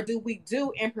 or do we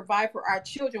do and provide for our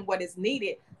children what is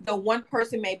needed, though one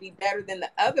person may be better than the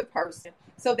other person,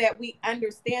 so that we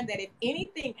understand that if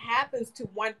anything happens to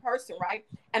one person, right?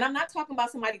 And I'm not talking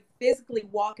about somebody physically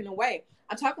walking away.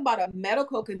 I'm talking about a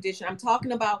medical condition. I'm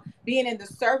talking about being in the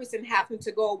service and having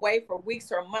to go away for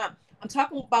weeks or a month. I'm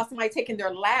talking about somebody taking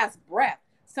their last breath,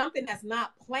 something that's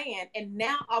not planned. And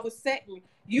now all of a sudden,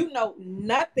 you know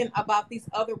nothing about these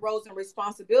other roles and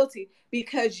responsibility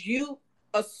because you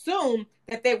assume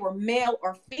that they were male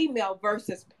or female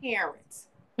versus parents.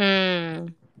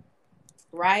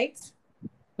 Right?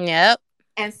 Yep.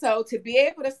 And so to be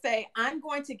able to say, I'm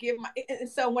going to give and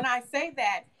so when I say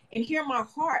that and hear my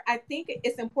heart, I think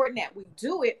it's important that we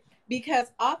do it, because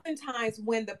oftentimes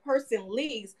when the person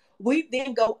leaves, we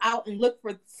then go out and look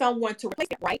for someone to replace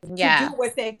it, right? Yeah. To do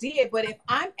what they did. But if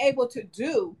I'm able to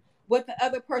do what the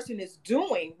other person is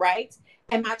doing, right,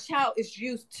 and my child is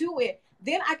used to it,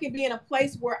 then I can be in a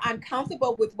place where I'm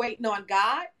comfortable with waiting on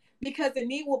God, because the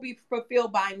need will be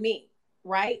fulfilled by me.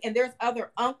 Right. And there's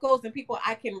other uncles and people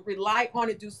I can rely on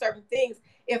to do certain things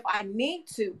if I need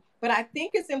to. But I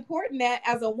think it's important that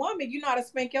as a woman, you know how to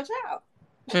spank your child.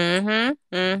 And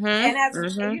as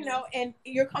and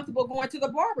you're comfortable going to the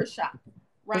barbershop.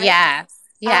 Right. Yes.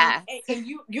 Yeah. And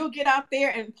you'll get out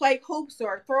there and play hoops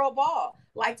or throw a ball,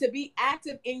 like to be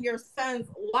active in your son's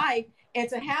life and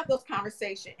to have those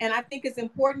conversations. And I think it's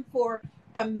important for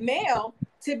a male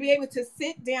to be able to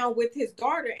sit down with his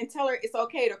daughter and tell her it's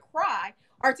okay to cry,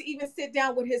 or to even sit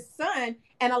down with his son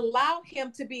and allow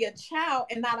him to be a child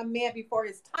and not a man before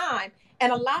his time,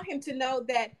 and allow him to know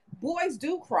that boys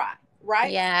do cry,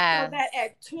 right? Yeah. So that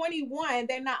at 21,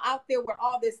 they're not out there with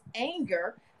all this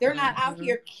anger. They're not out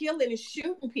here killing and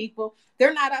shooting people.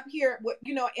 They're not up here with,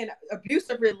 in an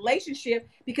abusive relationship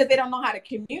because they don't know how to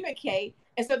communicate.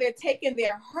 And so they're taking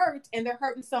their hurt and they're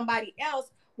hurting somebody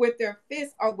else with their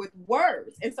fists or with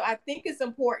words. And so I think it's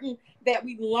important that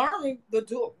we learn the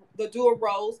dual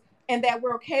roles, and that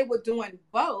we're okay with doing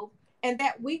both, and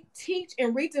that we teach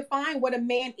and redefine what a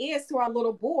man is to our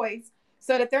little boys,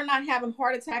 so that they're not having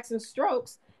heart attacks and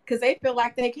strokes because they feel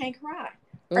like they can't cry,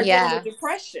 or dealing with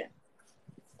depression.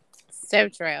 So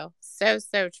true. So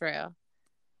true.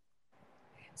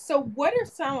 So what are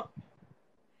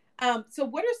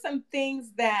some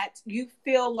things that you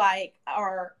feel like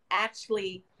are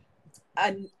actually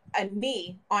a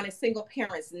knee on a single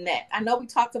parent's neck? I know we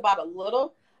talked about a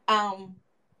little,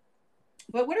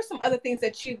 But what are some other things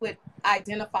that you would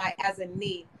identify as a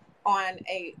need on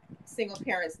a single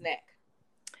parent's neck?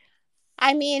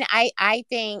 I mean, I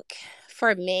think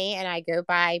for me, and I go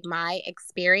by my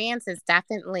experience, is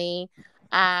definitely,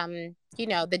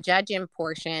 the judging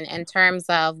portion in terms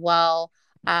of, well,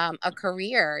 a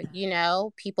career.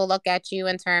 People look at you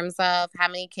in terms of how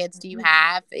many kids do you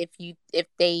have. If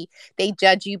they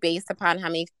judge you based upon how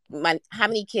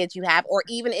many kids you have, or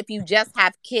even if you just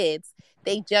have kids,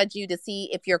 they judge you to see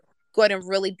if you're going to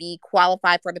really be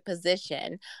qualified for the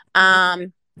position.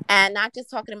 And not just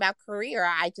talking about career,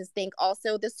 I just think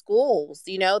also the schools,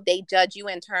 they judge you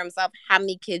in terms of how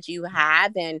many kids you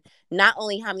have. And not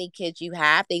only how many kids you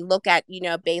have, they look at,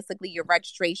 basically your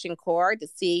registration card to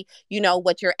see,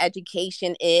 what your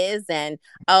education is. And,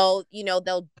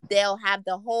 they'll have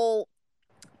the whole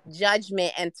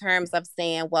judgment in terms of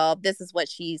saying, well, this is what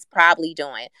she's probably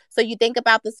doing. So you think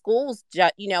about the schools,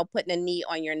 putting a knee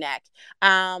on your neck.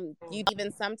 You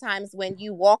even sometimes when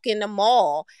you walk in the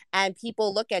mall and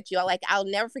people look at you, like, I'll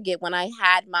never forget when I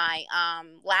had my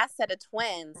last set of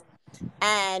twins,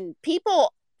 and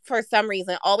people for some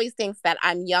reason always thinks that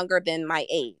I'm younger than my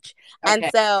age. Okay. And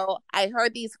so I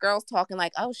heard these girls talking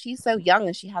like, oh, she's so young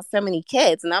and she has so many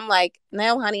kids. And I'm like,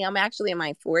 no, honey, I'm actually in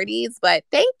my 40s, but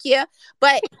thank you.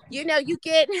 But, you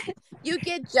get you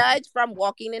get judged from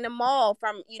walking in the mall,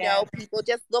 from, people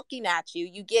just looking at you.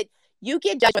 You get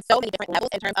judged on so many different levels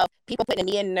in terms of people putting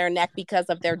a knee in their neck because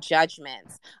of their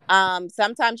judgments.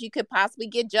 Sometimes you could possibly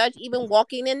get judged even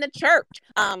walking in the church.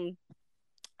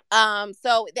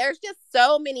 So there's just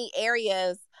so many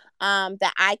areas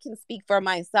that I can speak for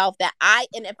myself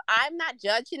and if I'm not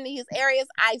judging these areas,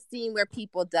 I've seen where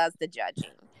people does the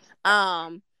judging.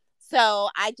 So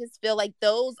I just feel like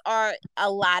those are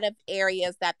a lot of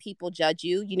areas that people judge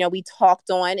you. We talked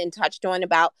on and touched on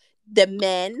about the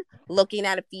men looking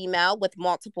at a female with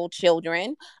multiple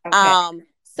children. Okay.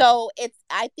 So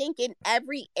I think in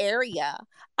every area,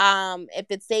 if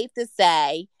it's safe to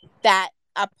say that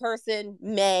a person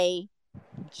may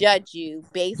judge you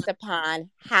based upon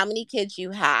how many kids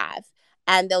you have,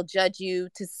 and they'll judge you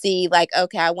to see like,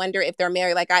 okay, I wonder if they're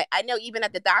married. Like I know even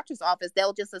at the doctor's office,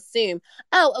 they'll just assume,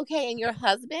 oh, okay, and your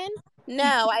husband?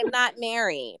 No, I'm not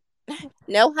married.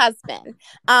 No husband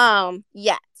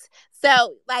yet.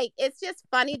 So like, it's just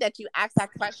funny that you asked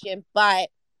that question, but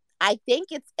I think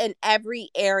it's in every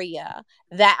area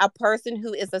that a person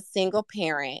who is a single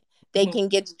parent, they can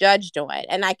get judged on.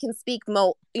 And I can speak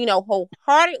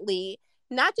wholeheartedly,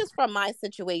 not just from my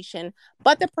situation,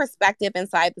 but the perspective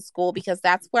inside the school, because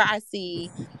that's where I see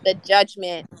the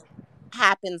judgment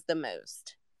happens the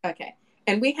most. Okay.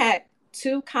 And we had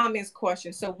 2 comments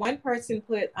questions. So one person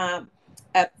put up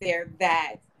there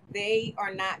that they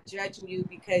are not judging you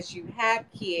because you have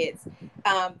kids.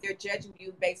 They're judging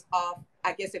you based off,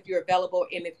 I guess, if you're available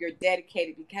and if you're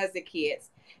dedicated because of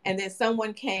kids. And then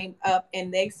someone came up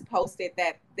and they posted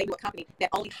that they were a company that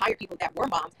only hired people that were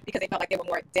moms because they felt like they were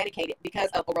more dedicated because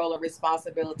of the role of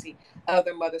responsibility of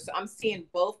their mother. So I'm seeing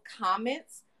both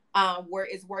comments where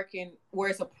it's working, where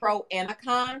it's a pro and a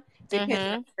con, depending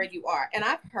on where you are. And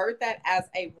I've heard that as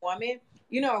a woman.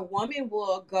 A woman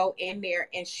will go in there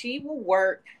and she will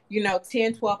work,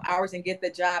 10, 12 hours and get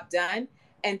the job done.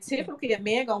 And typically a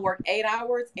man going to work 8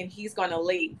 hours and he's going to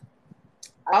leave.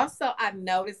 Also, I've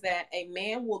noticed that a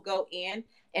man will go in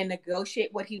and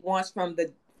negotiate what he wants from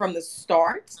the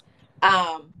start,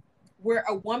 where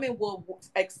a woman will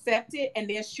accept it and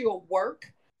then she'll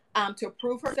work to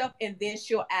prove herself and then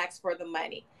she'll ask for the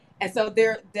money. And so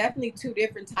there are definitely 2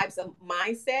 different types of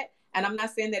mindset. And I'm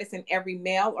not saying that it's in every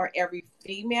male or every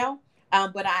female,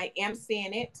 but I am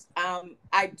seeing it.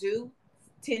 I do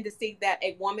tend to see that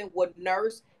a woman would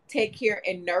take care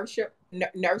and nurture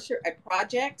a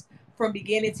project from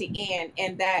beginning to end,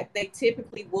 and that they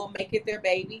typically will make it their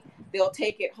baby. They'll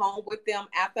take it home with them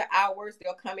after hours.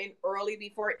 They'll come in early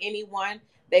before anyone.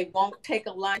 They won't take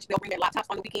a lunch. They'll bring their laptops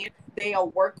on the weekend. They'll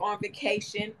work on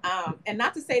vacation. And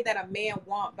not to say that a man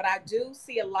won't, but I do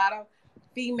see a lot of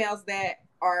females that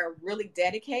are really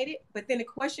dedicated. But then the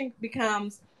question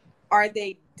becomes, are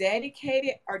they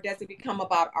dedicated, or does it become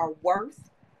about our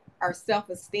worth, our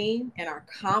self-esteem, and our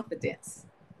confidence?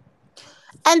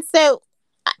 And so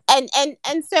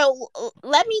so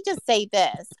let me just say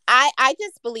this. I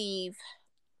just believe,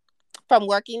 from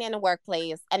working in a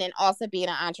workplace and then also being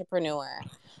an entrepreneur,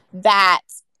 that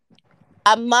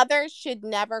a mother should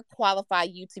never qualify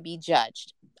you to be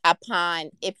judged upon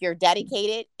if you're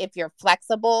dedicated, if you're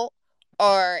flexible,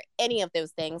 or any of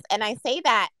those things. And I say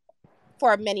that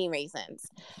for many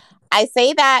reasons. I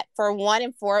say that for one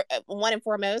and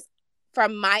foremost,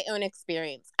 from my own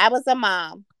experience. I was a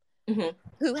mom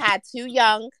who had 2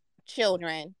 young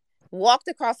children, walked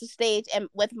across the stage, and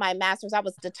with my master's, I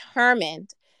was determined.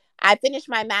 I finished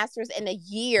my master's in a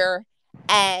year,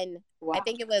 and Wow. I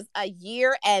think it was a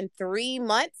year and 3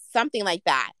 months, something like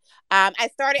that. I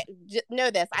started, know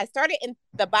this, I started in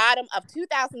the bottom of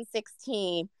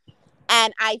 2016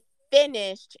 and I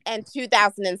finished in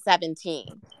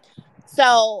 2017.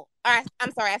 So,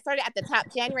 I'm sorry, I started at the top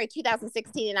January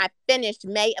 2016 and I finished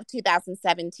May of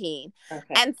 2017. Okay.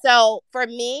 And so for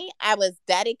me, I was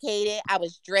dedicated, I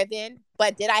was driven,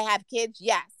 but did I have kids?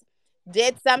 Yes.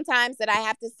 Did sometimes that I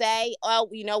have to say, oh,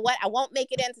 you know what? I won't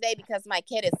make it in today because my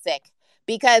kid is sick.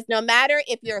 Because no matter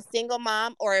if you're a single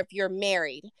mom or if you're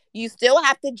married, you still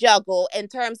have to juggle in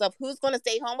terms of who's going to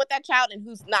stay home with that child and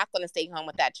who's not going to stay home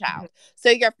with that child. So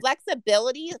your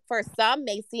flexibility for some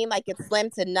may seem like it's slim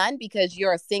to none because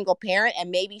you're a single parent and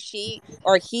maybe she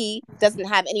or he doesn't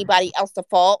have anybody else to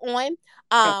fall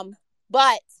on.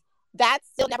 But that's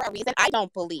still never a reason, I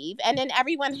don't believe. And then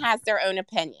everyone has their own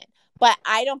opinion. But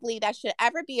I don't believe that should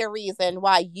ever be a reason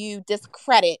why you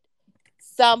discredit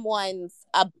someone's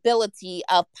ability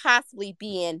of possibly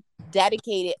being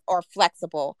dedicated or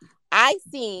flexible. I've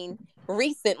seen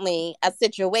recently a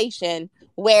situation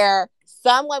where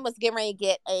someone was getting ready to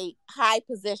get a high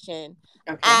position.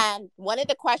 Okay. And one of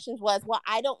the questions was, well,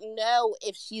 I don't know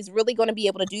if she's really going to be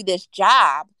able to do this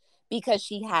job because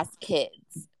she has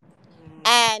kids.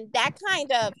 And that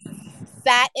kind of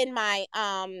sat in my,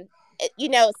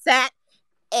 sat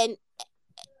and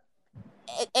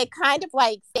it kind of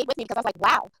like stayed with me because I was like,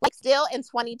 wow, like still in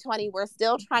 2020, we're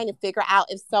still trying to figure out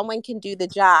if someone can do the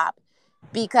job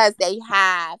because they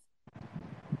have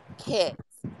kids.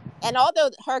 And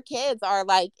although her kids are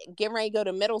like getting ready to go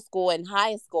to middle school and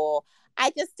high school,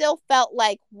 I just still felt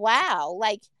like, wow,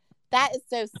 like that is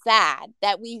so sad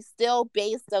that we still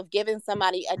based of giving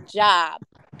somebody a job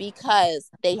because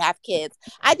they have kids.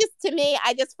 I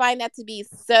just find that to be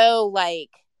so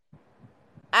like,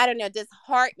 I don't know,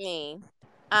 disheartening,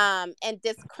 and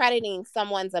discrediting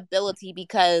someone's ability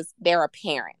because they're a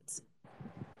parent.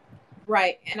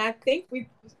 Right. And I think we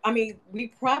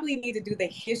probably need to do the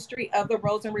history of the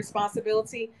roles and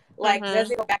responsibility. Like, does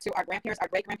it go back to our grandparents, our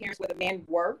great grandparents, where the man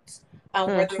worked,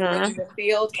 where they were in the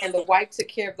field and the wife took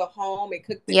care of the home and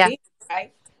cooked the meals,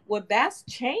 right? Well, that's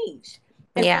changed.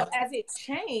 And so as it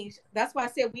changed, that's why I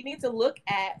said we need to look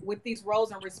at with these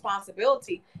roles and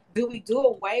responsibility. Do we do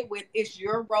away with it's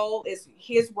your role, it's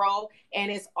his role, and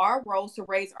it's our role to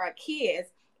raise our kids?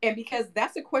 And because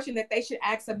that's a question that they should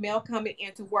ask a male coming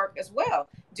into work as well.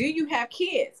 Do you have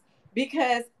kids?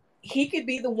 Because he could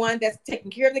be the one that's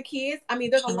taking care of the kids. I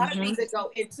mean, there's a lot of things that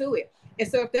go into it. And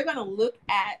so if they're going to look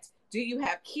at, do you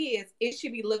have kids? It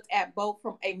should be looked at both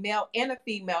from a male and a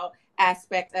female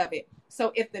aspect of it.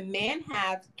 So if the man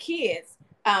has kids,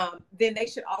 then they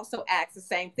should also ask the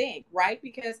same thing, right?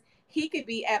 Because he could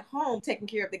be at home taking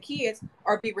care of the kids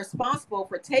or be responsible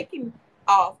for taking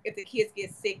off if the kids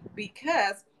get sick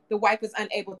because the wife is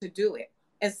unable to do it.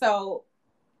 And so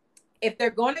if they're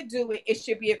going to do it, it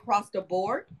should be across the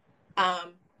board.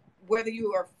 Whether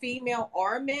you are female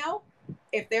or male,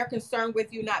 if they're concerned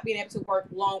with you not being able to work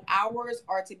long hours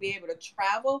or to be able to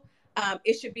travel,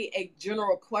 it should be a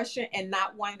general question and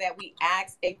not one that we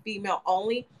ask a female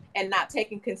only and not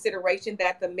taking consideration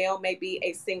that the male may be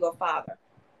a single father.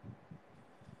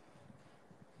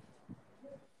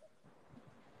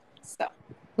 So.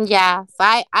 Yeah,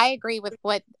 so I agree with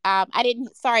what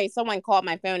someone called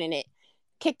my phone and it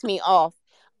kicked me off.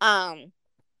 But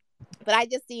I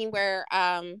just seen where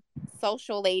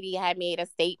Social Lady had made a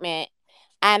statement,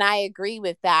 and I agree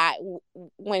with that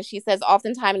when she says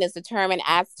oftentimes it is determined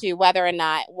as to whether or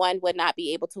not one would not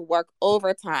be able to work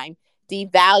overtime,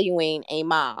 devaluing a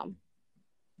mom.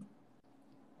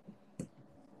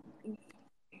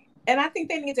 And I think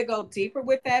they need to go deeper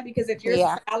with that because if your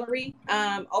salary,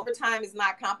 overtime is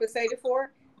not compensated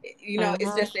for,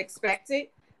 it's just expected.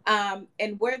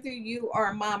 And whether you are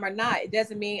a mom or not, it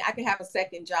doesn't mean I can have a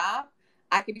second job.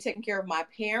 I could be taking care of my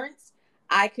parents.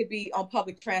 I could be on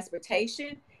public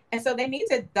transportation. And so they need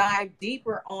to dive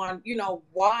deeper on,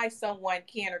 why someone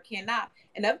can or cannot.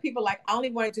 And other people like, I only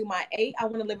want to do my 8. I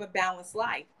want to live a balanced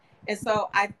life. And so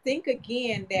I think,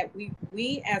 again, that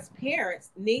we as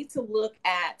parents need to look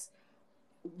at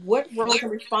what roles and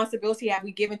responsibility have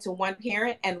we given to one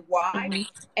parent and why,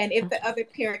 and if the other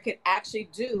parent could actually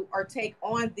do or take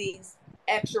on these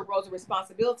extra roles and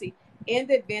responsibility in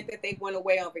the event that they went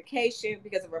away on vacation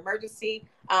because of emergency,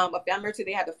 a family emergency,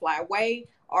 they had to fly away,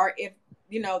 or if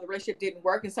the relationship didn't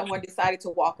work and someone decided to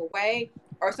walk away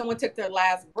or someone took their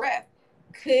last breath.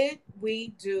 Could we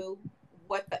do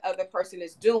what the other person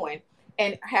is doing,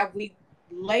 and have we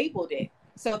labeled it?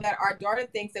 so that our daughter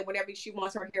thinks that whenever she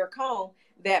wants her hair combed,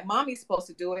 that mommy's supposed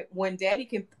to do it when daddy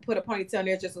can put a ponytail in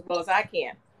there just as well as I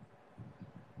can.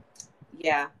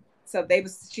 Yeah. So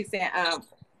she said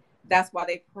that's why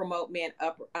they promote men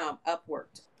upward.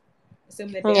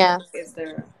 Assuming that dad Yes. is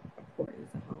the important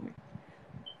is the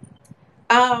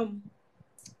homie.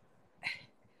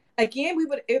 Again,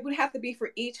 it would have to be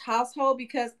for each household,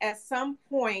 because at some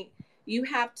point you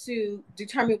have to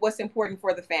determine what's important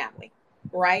for the family,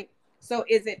 right? So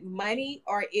is it money,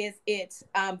 or is it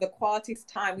the quality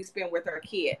time we spend with our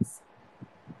kids?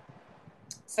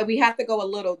 So we have to go a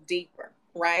little deeper,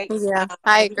 right? Yeah,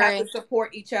 I We have to agree.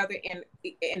 support each other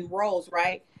in roles,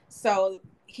 right? So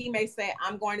he may say,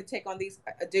 I'm going to take on these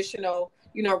additional,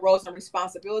 roles and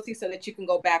responsibilities so that you can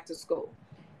go back to school.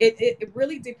 It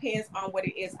really depends on what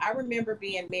it is. I remember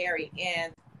being married,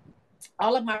 and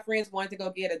all of my friends wanted to go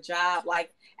get a job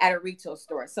like at a retail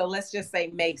store. So let's just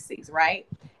say Macy's, right?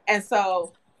 And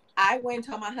so I went and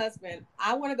told my husband,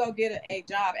 I want to go get a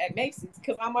job at Macy's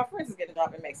because all my friends is getting a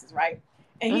job at Macy's, right?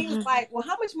 And he was Hmm. like, well,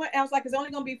 how much money? I was like, it's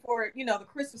only going to be for, the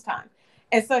Christmas time.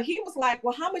 And so he was like,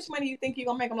 well, how much money do you think you're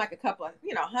going to make? I'm like, a couple of,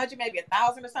 100, maybe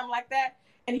 1,000 or something like that.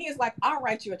 And he was like, I'll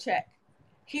write you a check.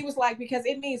 He was like, because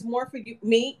it means more for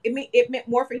me. It meant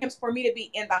more for him, for me to be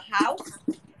in the house.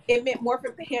 It meant more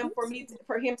for him,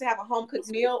 for him to have a home cooked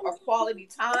meal or quality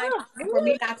time, and for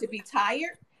me not to be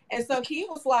tired. And so he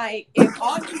was like, if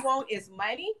all you want is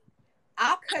money,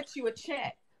 I'll cut you a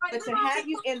check. But to have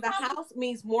you in the house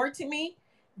means more to me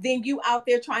than you out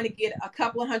there trying to get a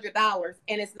couple of $100,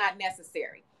 and it's not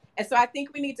necessary. And so I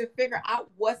think we need to figure out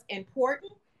what's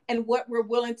important and what we're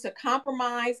willing to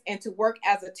compromise and to work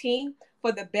as a team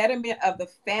for the betterment of the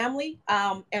family,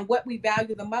 and what we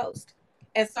value the most.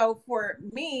 And so for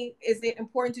me, is it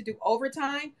important to do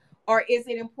overtime, or is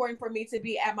it important for me to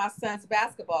be at my son's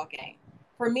basketball game?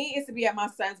 For me, it's to be at my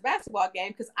son's basketball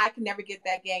game because I can never get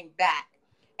that game back.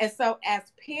 And so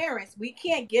as parents, we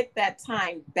can't get that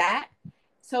time back.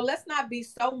 So let's not be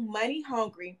so money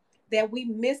hungry that we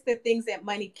miss the things that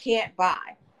money can't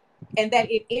buy, and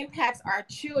that it impacts our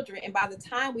children. And by the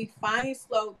time we finally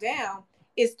slow down,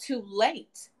 it's too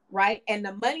late, right? And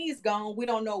the money is gone. We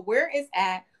don't know where it's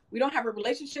at. We don't have a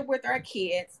relationship with our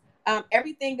kids.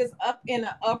 Everything is up in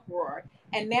an uproar.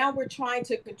 And now we're trying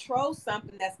to control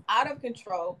something that's out of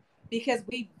control because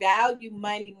we value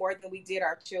money more than we did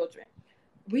our children.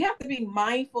 We have to be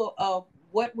mindful of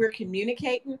what we're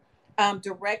communicating,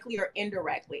 directly or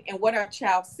indirectly, and what our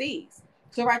child sees.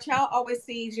 So if our child always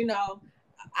sees,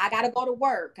 I got to go to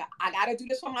work. I got to do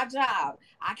this for my job.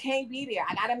 I can't be there.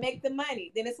 I got to make the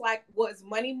money. Then it's like, was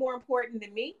money more important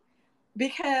than me?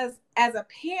 Because as a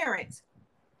parent,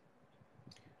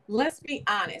 let's be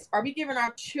honest. Are we giving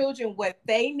our children what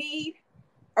they need,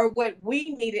 or what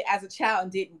we needed as a child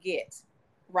and didn't get?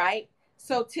 Right?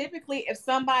 So typically, if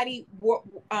somebody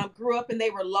grew up and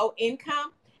they were low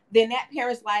income, then that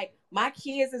parent's like, my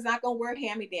kids is not going to wear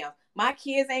hand-me-downs. My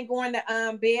kids ain't going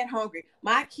to bed hungry.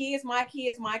 My kids, my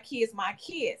kids, my kids, my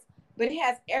kids. But it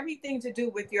has everything to do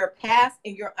with your past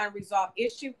and your unresolved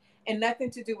issue, and nothing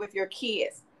to do with your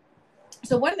kids.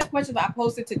 So one of the questions I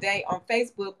posted today on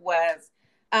Facebook was,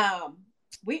 um,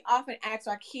 we often ask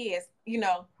our kids,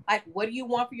 like, what do you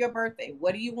want for your birthday?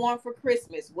 What do you want for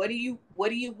Christmas? What do you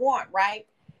want, right?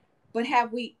 But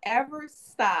have we ever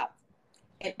stopped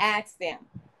and asked them,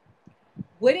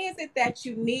 what is it that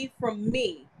you need from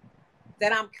me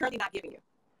that I'm currently not giving you?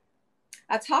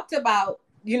 I talked about,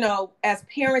 as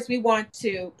parents, we want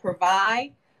to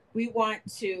provide, we want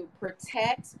to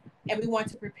protect, and we want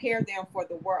to prepare them for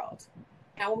the world.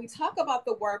 Now, when we talk about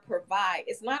the word provide,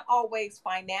 it's not always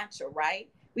financial, right?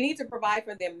 We need to provide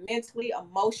for them mentally,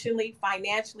 emotionally,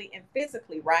 financially, and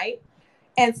physically, right?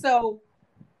 And so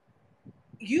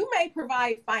you may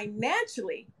provide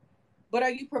financially, but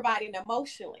are you providing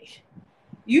emotionally?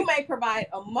 You may provide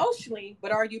emotionally,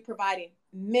 but are you providing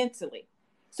mentally?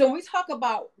 So when we talk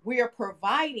about we're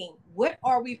providing, what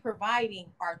are we providing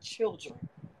our children?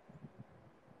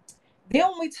 Then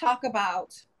when we talk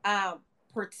about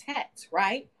protect,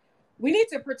 right? We need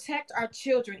to protect our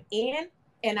children in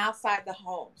and outside the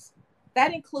homes.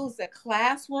 That includes the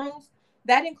classrooms.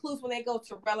 That includes when they go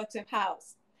to relative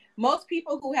house. Most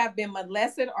people who have been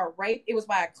molested or raped, it was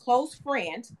by a close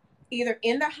friend, either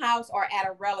in the house or at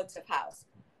a relative house.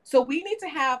 So we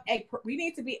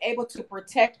need to be able to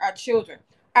protect our children.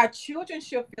 Our children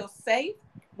should feel safe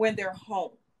when they're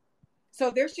home. So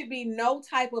there should be no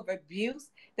type of abuse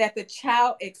that the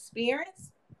child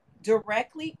experience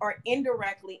directly or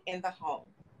indirectly in the home.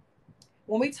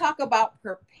 When we talk about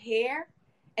prepare,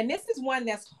 and this is one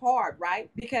that's hard, right?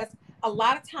 Because a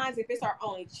lot of times, if it's our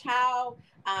only child,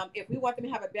 if we want them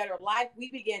to have a better life,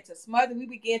 we begin to smother, we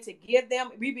begin to give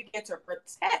them, we begin to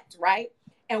protect, right?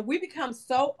 And we become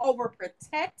so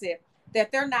overprotective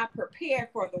that they're not prepared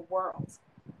for the world.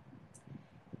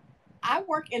 I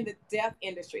work in the death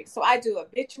industry, so I do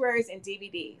obituaries and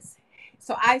DVDs.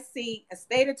 So I see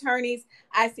estate attorneys,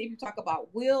 I see people talk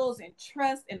about wills and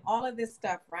trust and all of this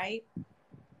stuff, right?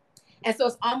 And so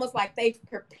it's almost like they've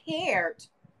prepared,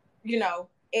 you know,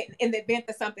 in the event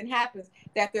that something happens,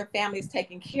 that their family is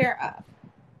taken care of.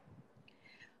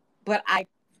 But I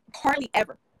hardly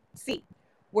ever see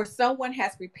where someone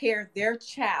has prepared their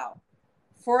child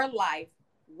for a life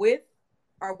with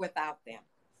or without them.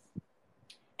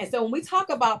 And so when we talk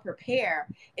about prepare,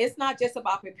 it's not just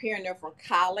about preparing them for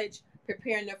college,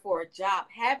 preparing them for a job.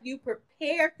 Have you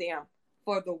prepared them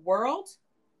for the world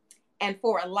and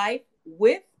for a life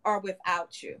with or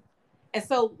without you? And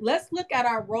so let's look at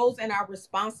our roles and our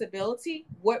responsibility,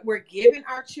 what we're giving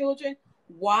our children,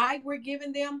 why we're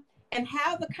giving them, and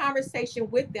have the conversation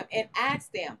with them and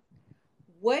ask them,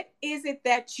 what is it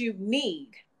that you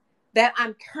need that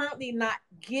I'm currently not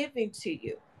giving to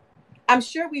you? I'm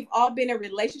sure we've all been in a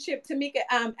relationship. Tamika,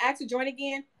 ask to join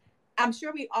again. I'm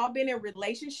sure we've all been in a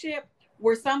relationship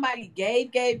where somebody gave,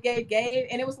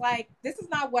 and it was like, this is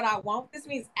not what I want. This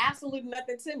means absolutely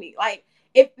nothing to me. Like,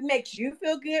 it makes you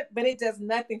feel good, but it does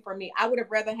nothing for me. I would have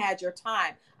rather had your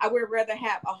time. I would have rather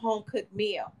have a home cooked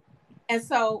meal. And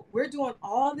so we're doing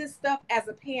all this stuff as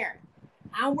a parent.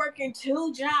 I'm working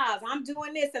 2 jobs. I'm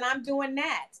doing this and I'm doing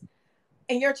that.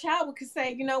 And your child could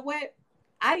say, you know what?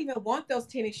 I didn't even want those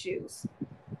tennis shoes.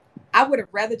 I would have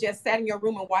rather just sat in your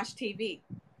room and watched TV.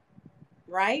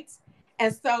 Right?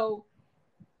 And so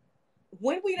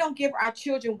when we don't give our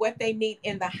children what they need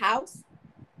in the house,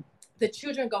 the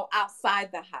children go outside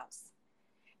the house.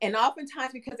 And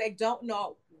oftentimes, because they don't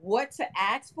know what to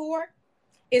ask for,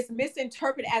 it's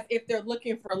misinterpreted as if they're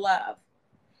looking for love.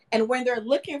 And when they're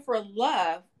looking for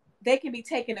love, they can be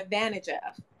taken advantage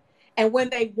of. And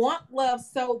when they want love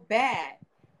so bad,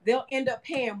 they'll end up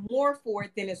paying more for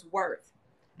it than it's worth.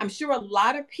 I'm sure a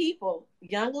lot of people,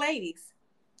 young ladies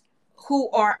who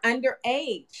are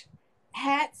underage,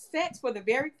 had sex for the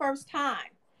very first time,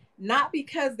 not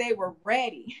because they were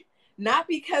ready, not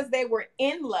because they were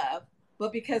in love,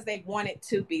 but because they wanted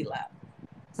to be loved.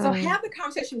 So have the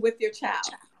conversation with your child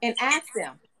and ask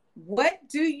them, what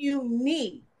do you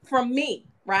need from me,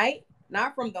 right?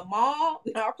 Not from the mall,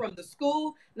 not from the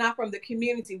school, not from the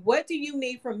community. What do you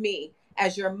need from me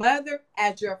as your mother,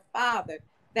 as your father,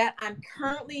 that I'm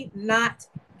currently not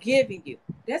giving you?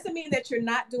 Doesn't mean that you're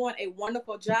not doing a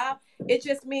wonderful job. It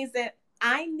just means that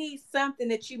I need something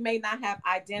that you may not have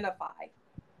identified.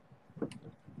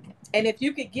 And if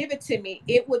you could give it to me,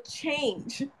 it would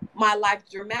change my life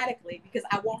dramatically because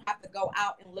I won't have to go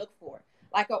out and look for it.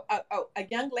 Like a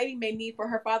young lady may need for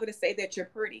her father to say that you're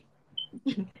pretty,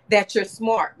 that you're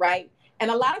smart, right?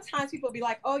 And a lot of times people be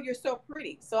like, oh, you're so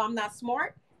pretty, so I'm not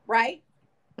smart, right?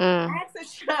 Ask a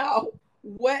child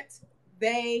what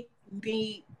they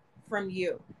need from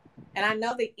you. And I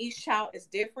know that each child is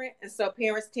different. And so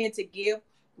parents tend to give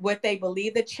what they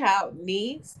believe the child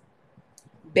needs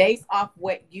based off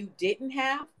what you didn't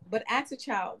have. But ask a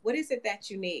child, what is it that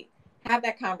you need? Have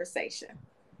that conversation.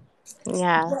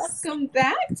 Yes. Welcome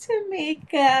back,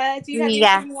 Tamika. Do you have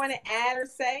anything you want to add or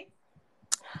say?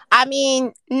 I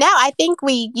mean, no, I think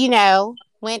we,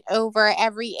 went over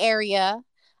every area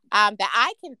that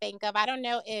I can think of. I don't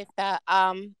know if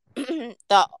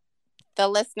the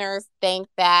listeners think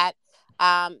that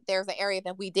there's an area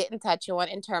that we didn't touch on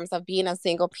in terms of being a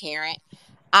single parent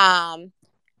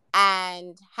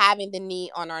and having the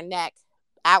knee on our neck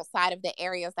outside of the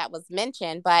areas that was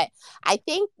mentioned. But I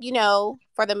think,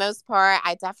 for the most part,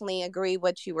 I definitely agree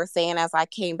what you were saying as I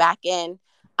came back in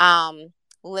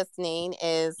listening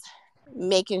is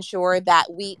making sure that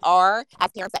we are,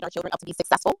 as parents, setting our children up to be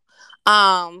successful.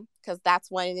 Because that's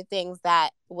one of the things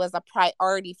that was a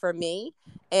priority for me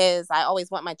is I always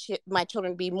want my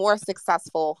children to be more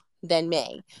successful than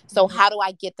me. So how do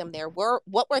I get them there?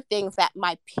 What were things that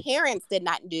my parents did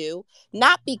not do,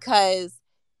 not because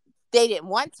they didn't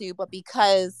want to, but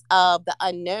because of the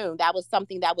unknown? That was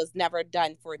something that was never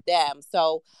done for them.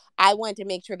 So I wanted to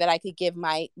make sure that I could give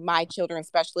my children,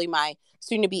 especially my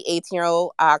soon-to-be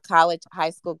 18-year-old college, high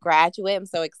school graduate. I'm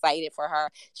so excited for her.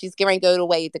 She's getting to go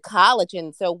away to college.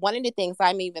 And so one of the things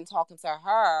I'm even talking to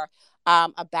her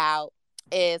about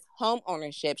is home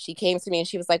ownership. She came to me and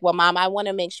she was like, well, Mom, I want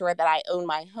to make sure that I own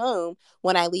my home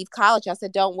when I leave college. I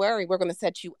said, don't worry, we're going to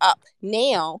set you up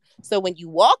now. So when you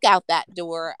walk out that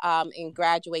door and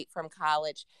graduate from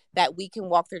college, that we can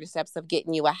walk through the steps of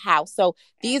getting you a house. So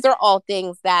these are all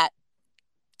things that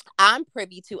I'm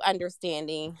privy to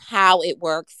understanding how it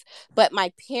works, but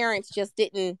my parents just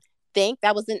didn't think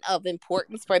that was of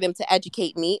importance for them to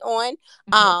educate me on.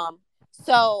 Mhm.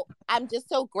 So I'm just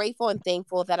so grateful and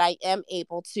thankful that I am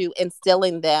able to instill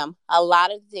in them a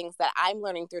lot of the things that I'm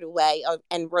learning through the way of,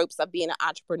 and ropes of being an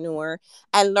entrepreneur,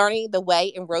 and learning the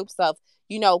way and ropes of,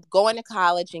 going to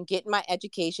college and getting my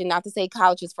education. Not to say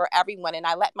college is for everyone, and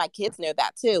I let my kids know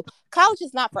that too. College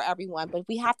is not for everyone, but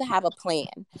we have to have a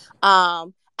plan.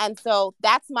 And so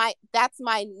that's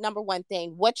my number one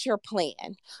thing. What's your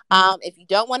plan? Mhm. If you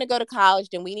don't want to go to college,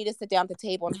 then we need to sit down at the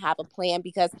table and have a plan,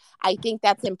 because I think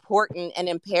that's important and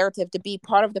imperative to be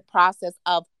part of the process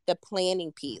of the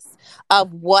planning piece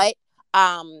of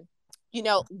um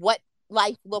what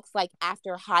life looks like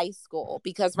after high school.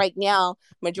 Because right now,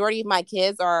 majority of my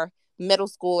kids are middle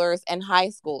schoolers and high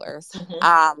schoolers.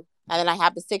 Mhm. And then I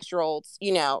have the 6-year-olds,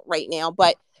 right now.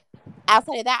 But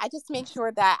outside of that, I just make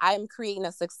sure that I'm creating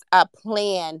a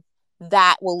plan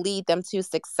that will lead them to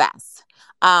success,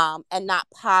 and not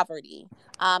poverty,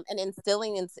 and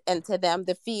instilling into them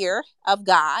the fear of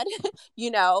God,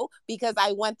 because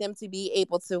I want them to be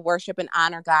able to worship and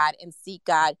honor God and seek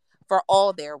God for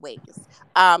all their ways.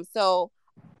 So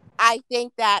I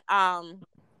think that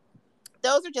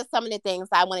those are just some of the things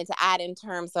I wanted to add in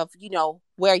terms of,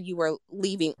 where you were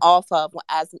leaving off of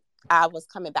as I was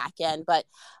coming back in. But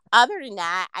other than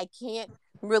that, I can't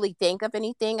really think of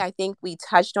anything. I think we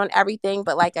touched on everything.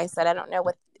 But like I said, I don't know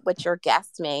what your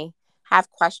guests may have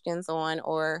questions on,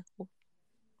 or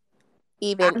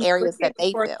even I'm areas looking that at the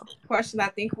they first feel. question. I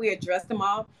think we addressed them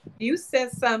all. You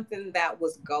said something that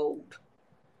was gold,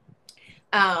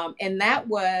 and that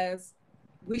was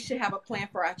we should have a plan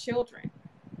for our children,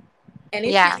 and it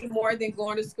should Yeah. be more than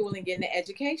going to school and getting an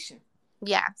education.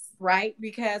 Yes. Right,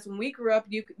 because when we grew up,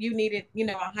 you needed,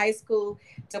 a high school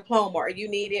diploma, or you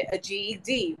needed a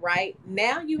GED. Right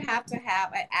now you have to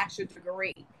have an actual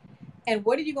degree. And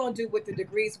what are you going to do with the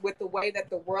degrees, with the way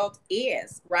that the world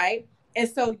is? Right. And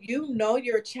so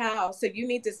your child, so you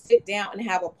need to sit down and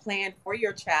have a plan for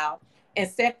your child and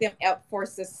set them up for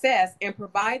success and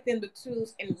provide them the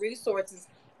tools and resources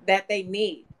that they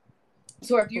need.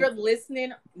 So if you're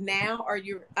listening now, or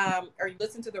you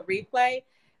listen to the replay,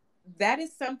 that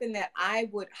is something that I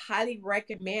would highly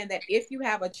recommend, that if you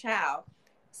have a child,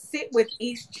 sit with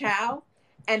each child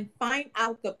and find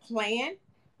out the plan.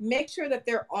 Make sure that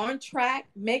they're on track.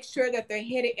 Make sure that they're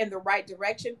headed in the right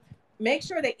direction. Make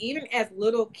sure that even as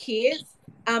little kids,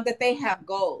 that they have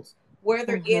goals,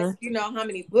 whether Mm-hmm. it's, how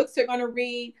many books they're going to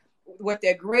read, what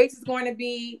their grades is going to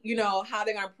be, how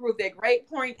they're going to improve their grade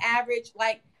point average.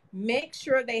 Like, make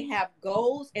sure they have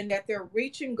goals and that they're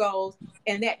reaching goals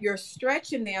and that you're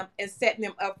stretching them and setting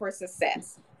them up for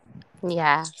success.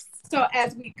 Yes. So,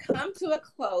 as we come to a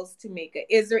close, Tamika,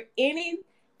 is there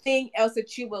anything else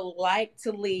that you would like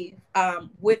to leave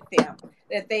with them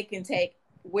that they can take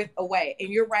with away? And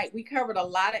you're right, we covered a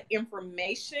lot of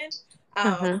information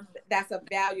Mm-hmm. that's of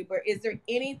value, but is there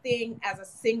anything as a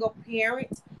single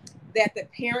parent that the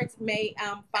parents may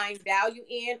find value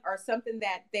in, or something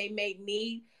that they may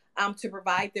need to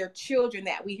provide their children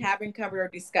that we haven't covered or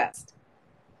discussed?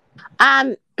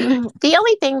 The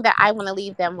only thing that I want to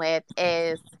leave them with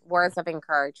is words of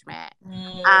encouragement.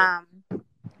 Mm. Um,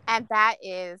 and that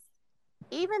is,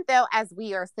 even though as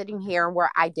we are sitting here and we're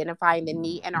identifying the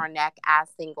knee in our neck as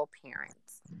single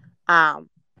parents, um,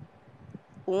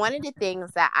 one of the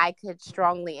things that I could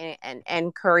strongly and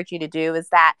encourage you to do is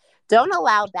that don't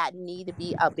allow that knee to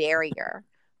be a barrier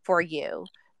for you.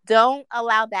 Don't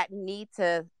allow that knee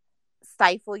to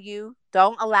stifle you.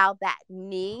 Don't allow that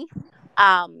knee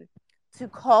um, to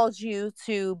cause you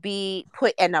to be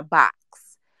put in a box,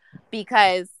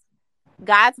 because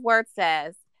God's word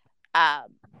says um,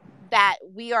 that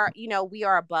we are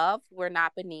above, we're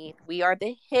not beneath. We are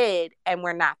the head and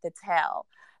we're not the tail.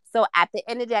 So at the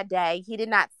end of that day, he did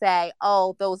not say,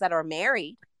 oh, those that are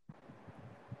married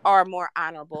are more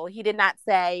honorable. He did not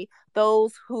say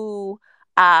those who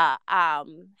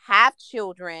have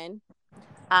children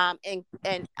and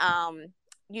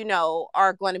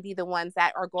are going to be the ones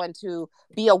that are going to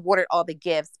be awarded all the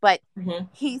gifts. But Mhm.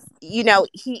 he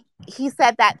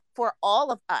said that for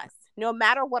all of us, no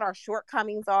matter what our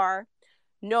shortcomings are,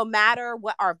 no matter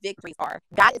what our victories are,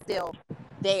 God is still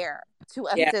there to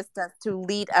Yeah. assist us, to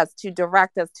lead us, to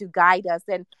direct us, to guide us.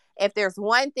 And if there's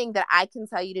one thing that I can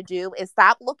tell you to do, is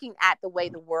stop looking at the way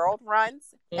the world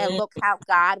runs and Mm. look how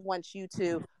God wants you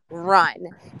to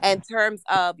run in terms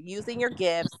of using your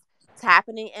gifts,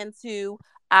 tapping into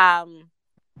um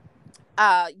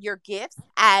your gifts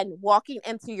and walking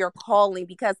into your calling,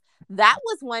 because that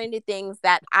was one of the things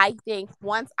that I think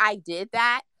once I did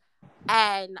that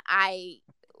and I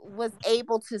was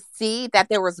able to see that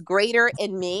there was greater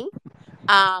in me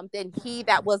than he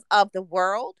that was of the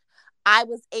world, I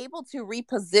was able to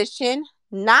reposition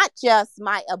not just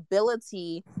my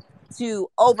ability to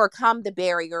overcome the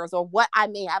barriers or what I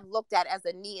may have looked at as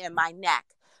a knee in my neck,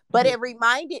 but it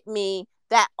reminded me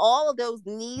that all of those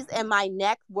knees in my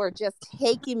neck were just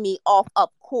taking me off of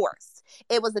course.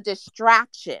 It was a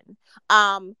distraction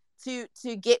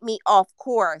to get me off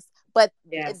course. But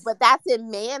Yes. but that's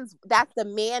the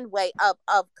man way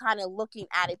of kind of looking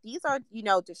at it. These are,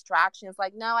 distractions.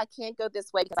 Like, no, I can't go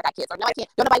this way because I got kids, or no, I can't,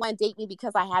 don't nobody want to date me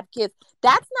because I have kids.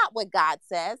 That's not what God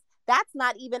says. That's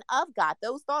not even of God.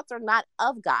 Those thoughts are not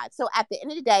of God. So at the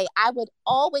end of the day, I would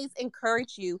always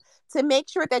encourage you to make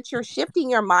sure that you're shifting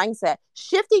your mindset,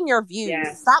 shifting your views.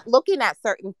 Yes. Stop looking at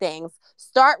certain things.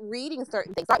 Start reading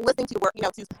certain things. Start listening to the word,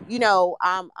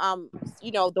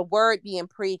 the word being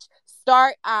preached.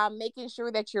 Start making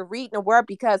sure that you're reading the word,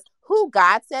 because who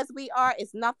God says we are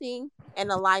is nothing in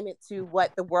alignment to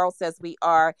what the world says we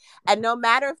are. And no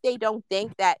matter if they don't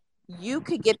think that you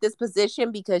could get this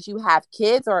position because you have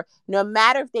kids, or no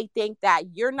matter if they think that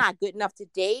you're not good enough to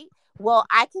date, well,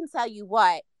 I can tell you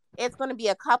what, it's going to be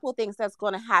a couple things that's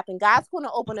going to happen. God's going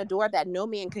to open a door that no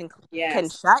man can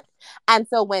Yes. shut. And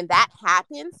so when that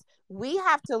happens, we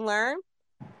have to learn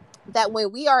that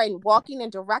when we are walking in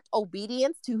direct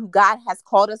obedience to who God has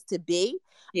called us to be,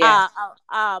 Yes.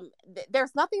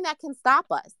 There's nothing that can stop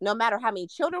us, no matter how many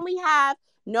children we have,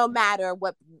 no matter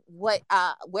what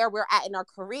where we're at in our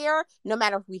career, no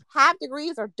matter if we have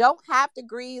degrees or don't have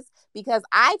degrees, because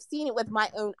I've seen it with my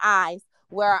own eyes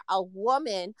where a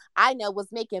woman I know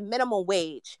was making minimum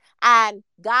wage, and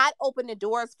God opened the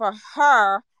doors for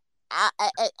her,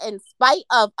 in spite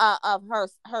of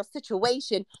her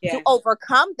situation, Yes. to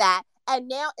overcome that, and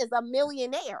now is a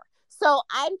millionaire. So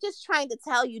I'm just trying to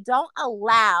tell you, don't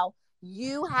allow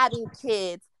you having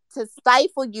kids to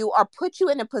stifle you or put you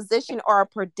in a position or a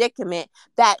predicament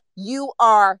that you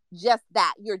are just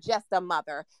that. You're just a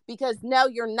mother. Because no,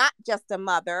 you're not just a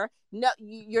mother. No,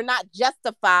 you're not just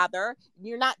a father.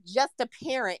 You're not just a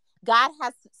parent. God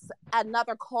has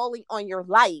another calling on your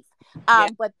life.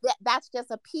 Yes. But that's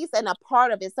just a piece and a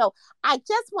part of it. So I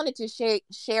just wanted to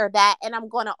share that. And I'm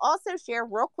going to also share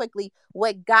real quickly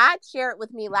what God shared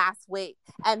with me last week.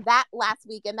 And that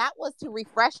was to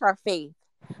refresh our faith.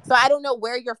 So I don't know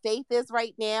where your faith is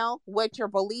right now, what your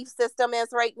belief system is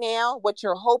right now, what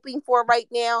you're hoping for right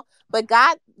now. But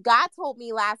God told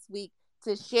me last week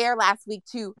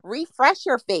to refresh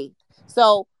your faith.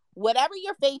 So whatever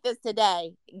your faith is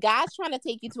today, God's trying to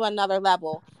take you to another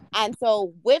level. And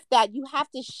so with that, you have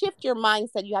to shift your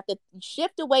mindset. You have to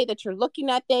shift the way that you're looking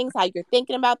at things, how you're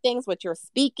thinking about things, what you're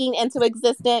speaking into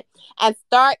existence, and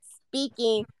start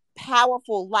speaking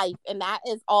powerful life. And that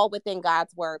is all within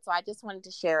God's word. So I just wanted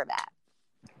to share that.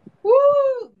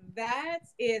 Woo, that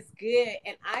is good.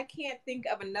 And I can't think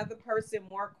of another person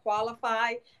more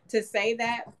qualified to say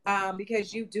that,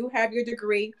 because you do have your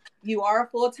degree. You are a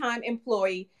full-time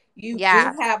employee. You do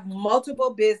Yeah. have multiple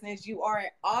business. You are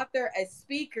an author, a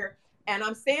speaker. And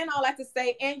I'm saying all that to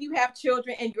say, and you have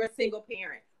children and you're a single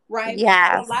parent, right? So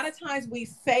Yes. a lot of times we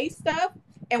say stuff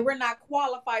and we're not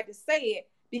qualified to say it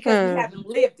because we haven't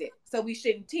lived it. So we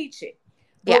shouldn't teach it.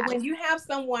 But when you have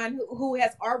someone who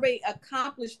has already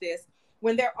accomplished this,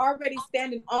 when they're already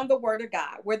standing on the word of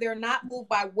God, where they're not moved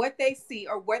by what they see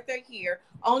or what they hear,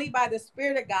 only by the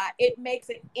Spirit of God, it makes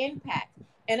an impact.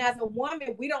 And as a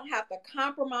woman, we don't have to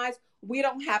compromise. We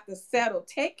don't have to settle.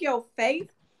 Take your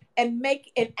faith and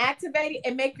activate it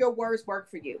and make your words work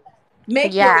for you.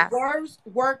 Make your words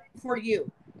work for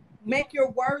you. Make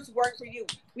your words work for you.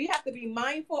 We have to be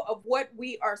mindful of what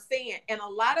we are saying. And a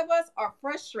lot of us are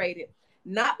frustrated,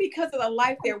 not because of the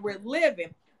life that we're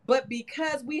living, but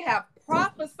because we have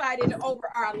prophesied it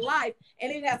over our life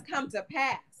and it has come to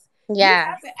pass. You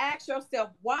have to ask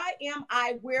yourself, why am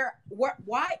I where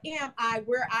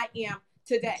I am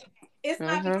today? It's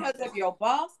not because of your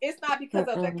boss. It's not because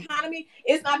of the economy.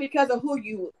 It's not because of who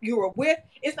you were with.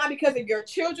 It's not because of your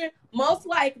children. Most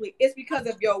likely, it's because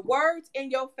of your words and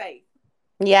your faith.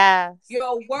 Yes.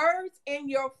 Your words and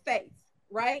your faith,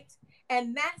 right?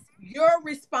 And that's your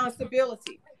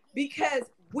responsibility, because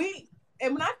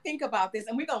and when I think about this,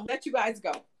 and we're going to let you guys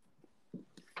go.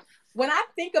 When I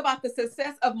think about the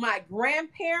success of my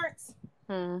grandparents,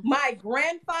 my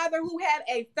grandfather who had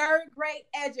a 3rd grade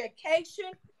education,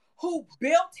 who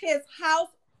built his house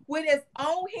with his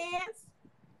own hands.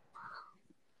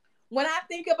 When I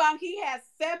think about he had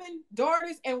 7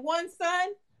 daughters and 1 son,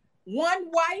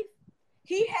 1 wife,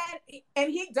 he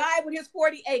died with his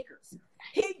 40 acres.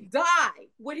 He died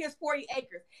with his 40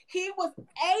 acres. He was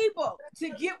able to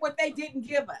get what they didn't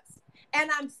give us. And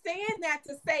I'm saying that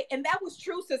to say, and that was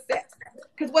true success,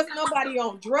 because wasn't nobody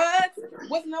on drugs,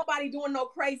 wasn't nobody doing no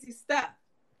crazy stuff.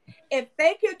 If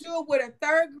they could do it with a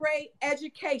third grade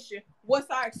education, what's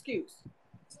our excuse?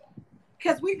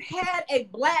 Because we've had a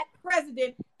Black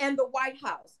president in the White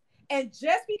House. And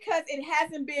just because it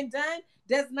hasn't been done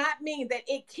does not mean that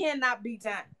it cannot be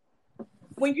done.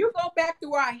 When you go back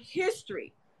through our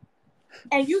history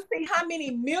and you see how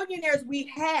many millionaires we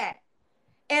had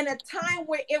in a time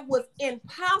where it was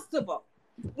impossible.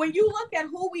 When you look at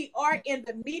who we are in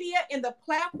the media, in the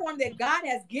platform that God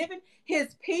has given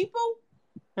his people,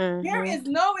 there is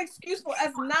no excuse for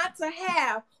us not to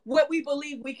have what we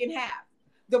believe we can have.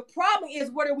 The problem is,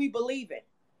 what are we believing?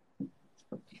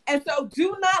 And so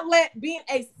do not let being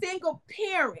a single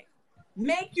parent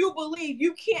make you believe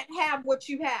you can't have what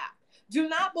you have. Do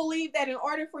not believe that in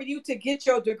order for you to get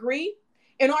your degree,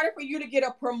 in order for you to get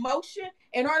a promotion,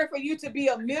 in order for you to be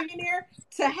a millionaire,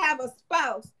 to have a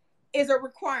spouse is a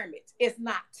requirement. It's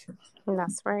not.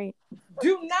 That's right.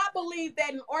 Do not believe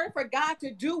that in order for God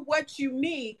to do what you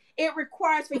need, it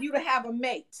requires for you to have a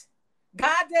mate.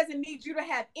 God doesn't need you to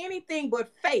have anything but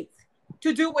faith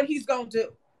to do what he's going to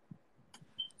do.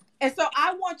 And so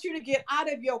I want you to get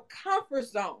out of your comfort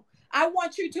zone. I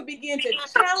want you to begin to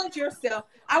challenge yourself.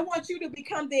 I want you to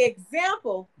become the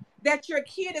example that your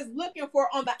kid is looking for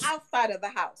on the outside of the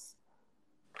house.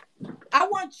 I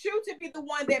want you to be the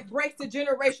one that breaks the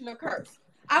generational curse.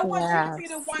 I want you to be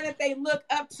the one that they look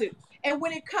up to. And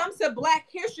when it comes to Black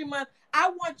History Month, I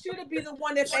want you to be the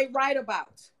one that they write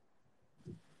about.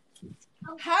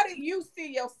 How do you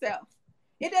see yourself?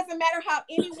 It doesn't matter how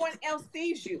anyone else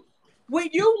sees you. When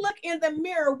you look in the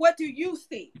mirror, what do you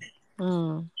see?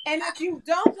 And if you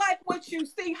don't like what you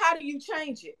see, how do you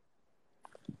change it?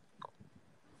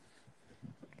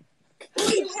 Who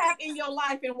do you have in your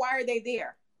life and why are they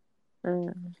there?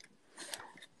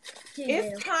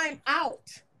 It's time out.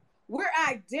 We're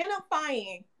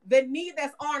identifying the need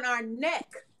that's on our neck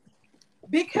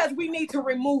because we need to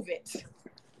remove it.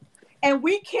 And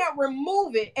we can't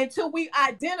remove it until we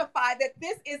identify that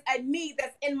this is a need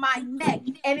that's in my neck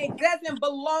and it doesn't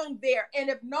belong there. And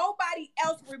if nobody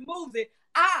else removes it,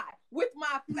 I, with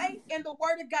my faith in the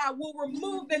word of God, will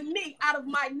remove the need out of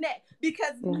my neck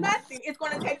because nothing is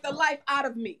going to take the life out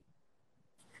of me.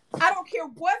 I don't care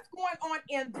what's going on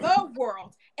in the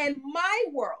world and my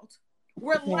world,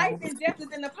 where life and death is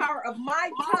in the power of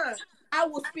my tongue. I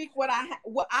will speak what I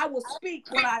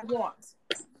want.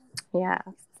 Yeah.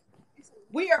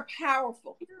 We are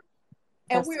powerful.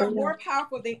 And we are more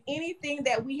powerful than anything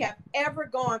that we have ever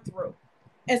gone through.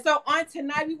 And so on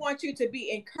tonight, we want you to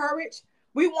be encouraged.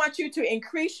 We want you to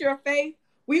increase your faith.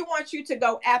 We want you to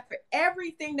go after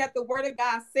everything that the word of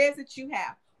God says that you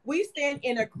have. We stand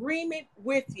in agreement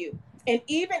with you. And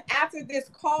even after this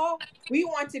call, we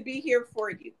want to be here for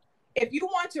you. If you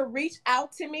want to reach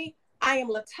out to me, I am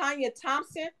Latanya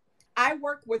Thompson. I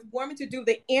work with women to do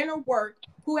the inner work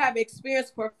who have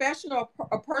experienced professional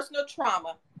or personal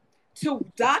trauma to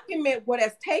document what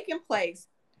has taken place,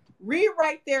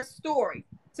 rewrite their story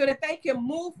so that they can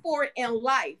move forward in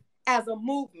life as a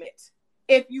movement.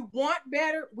 If you want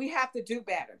better, we have to do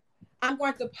better. I'm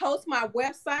going to post my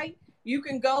website. You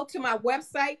can go to my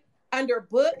website under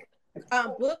book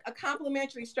a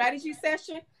complimentary strategy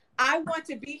session. I want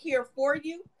to be here for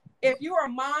you. If you're a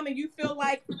mom and you feel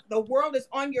like the world is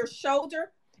on your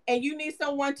shoulder and you need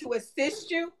someone to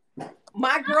assist you,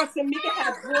 my girl Tamika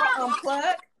has Girl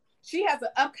Unplugged. She has an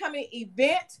upcoming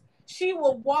event. She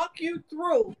will walk you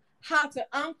through how to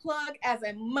unplug as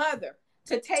a mother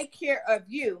to take care of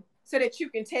you so that you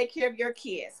can take care of your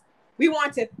kids. We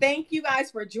want to thank you guys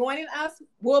for joining us.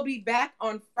 We'll be back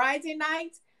on Friday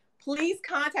night. Please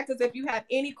contact us if you have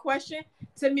any question.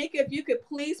 Tamika, if you could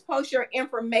please post your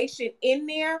information in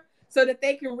there so that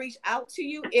they can reach out to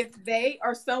you if they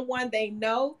or someone they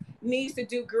know needs to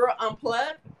do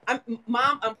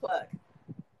Mom Unplugged.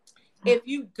 If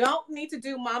you don't need to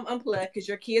do Mom Unplugged because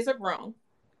your kids are grown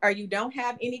or you don't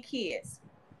have any kids,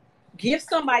 give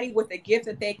somebody with a gift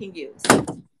that they can use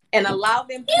and allow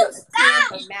them to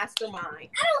attend a mastermind.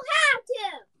 I don't have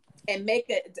to. And make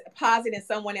a deposit in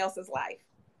someone else's life.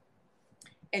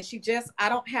 And I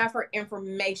don't have her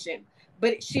information,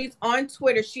 but she's on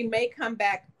Twitter. She may come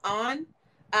back on.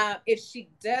 If she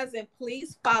doesn't,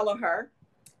 please follow her.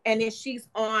 And then she's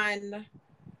on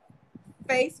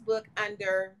Facebook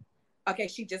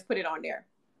she just put it on there.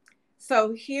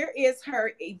 So here is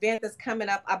her event that's coming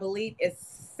up. I believe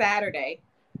it's Saturday.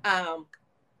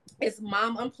 It's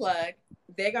Mom Unplugged.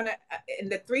 They're going to, and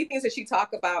the three things that she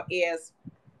talked about is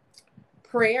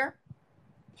prayer,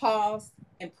 pause,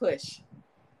 and push.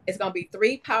 It's going to be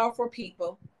 3 powerful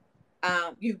people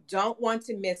You don't want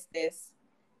to miss this.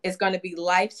 It's going to be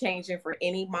life-changing for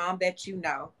any mom that you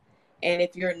know. And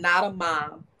if you're not a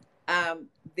mom,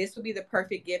 this would be the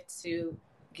perfect gift to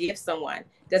give someone.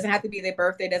 Doesn't have to be their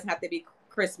birthday, doesn't have to be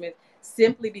Christmas,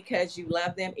 simply because you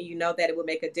love them and you know that it will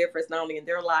make a difference not only in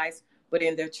their lives, but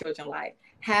in their children's life.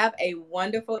 Have a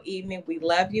wonderful evening. We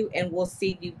love you, and we'll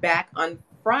see you back on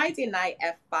Friday night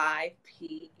at 5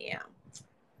 p.m.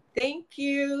 Thank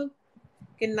you.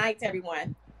 Good night,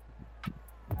 everyone.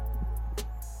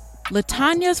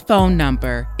 LaTonya's phone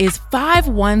number is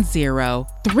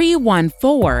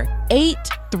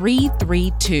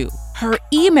 510-314-8332. Her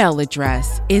email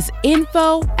address is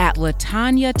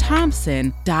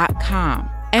info@latonyathompson.com.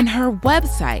 And her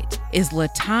website is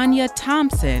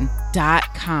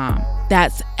latonyathompson.com.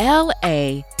 That's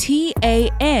LATANYUA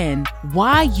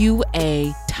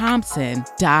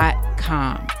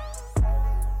Thompson.com.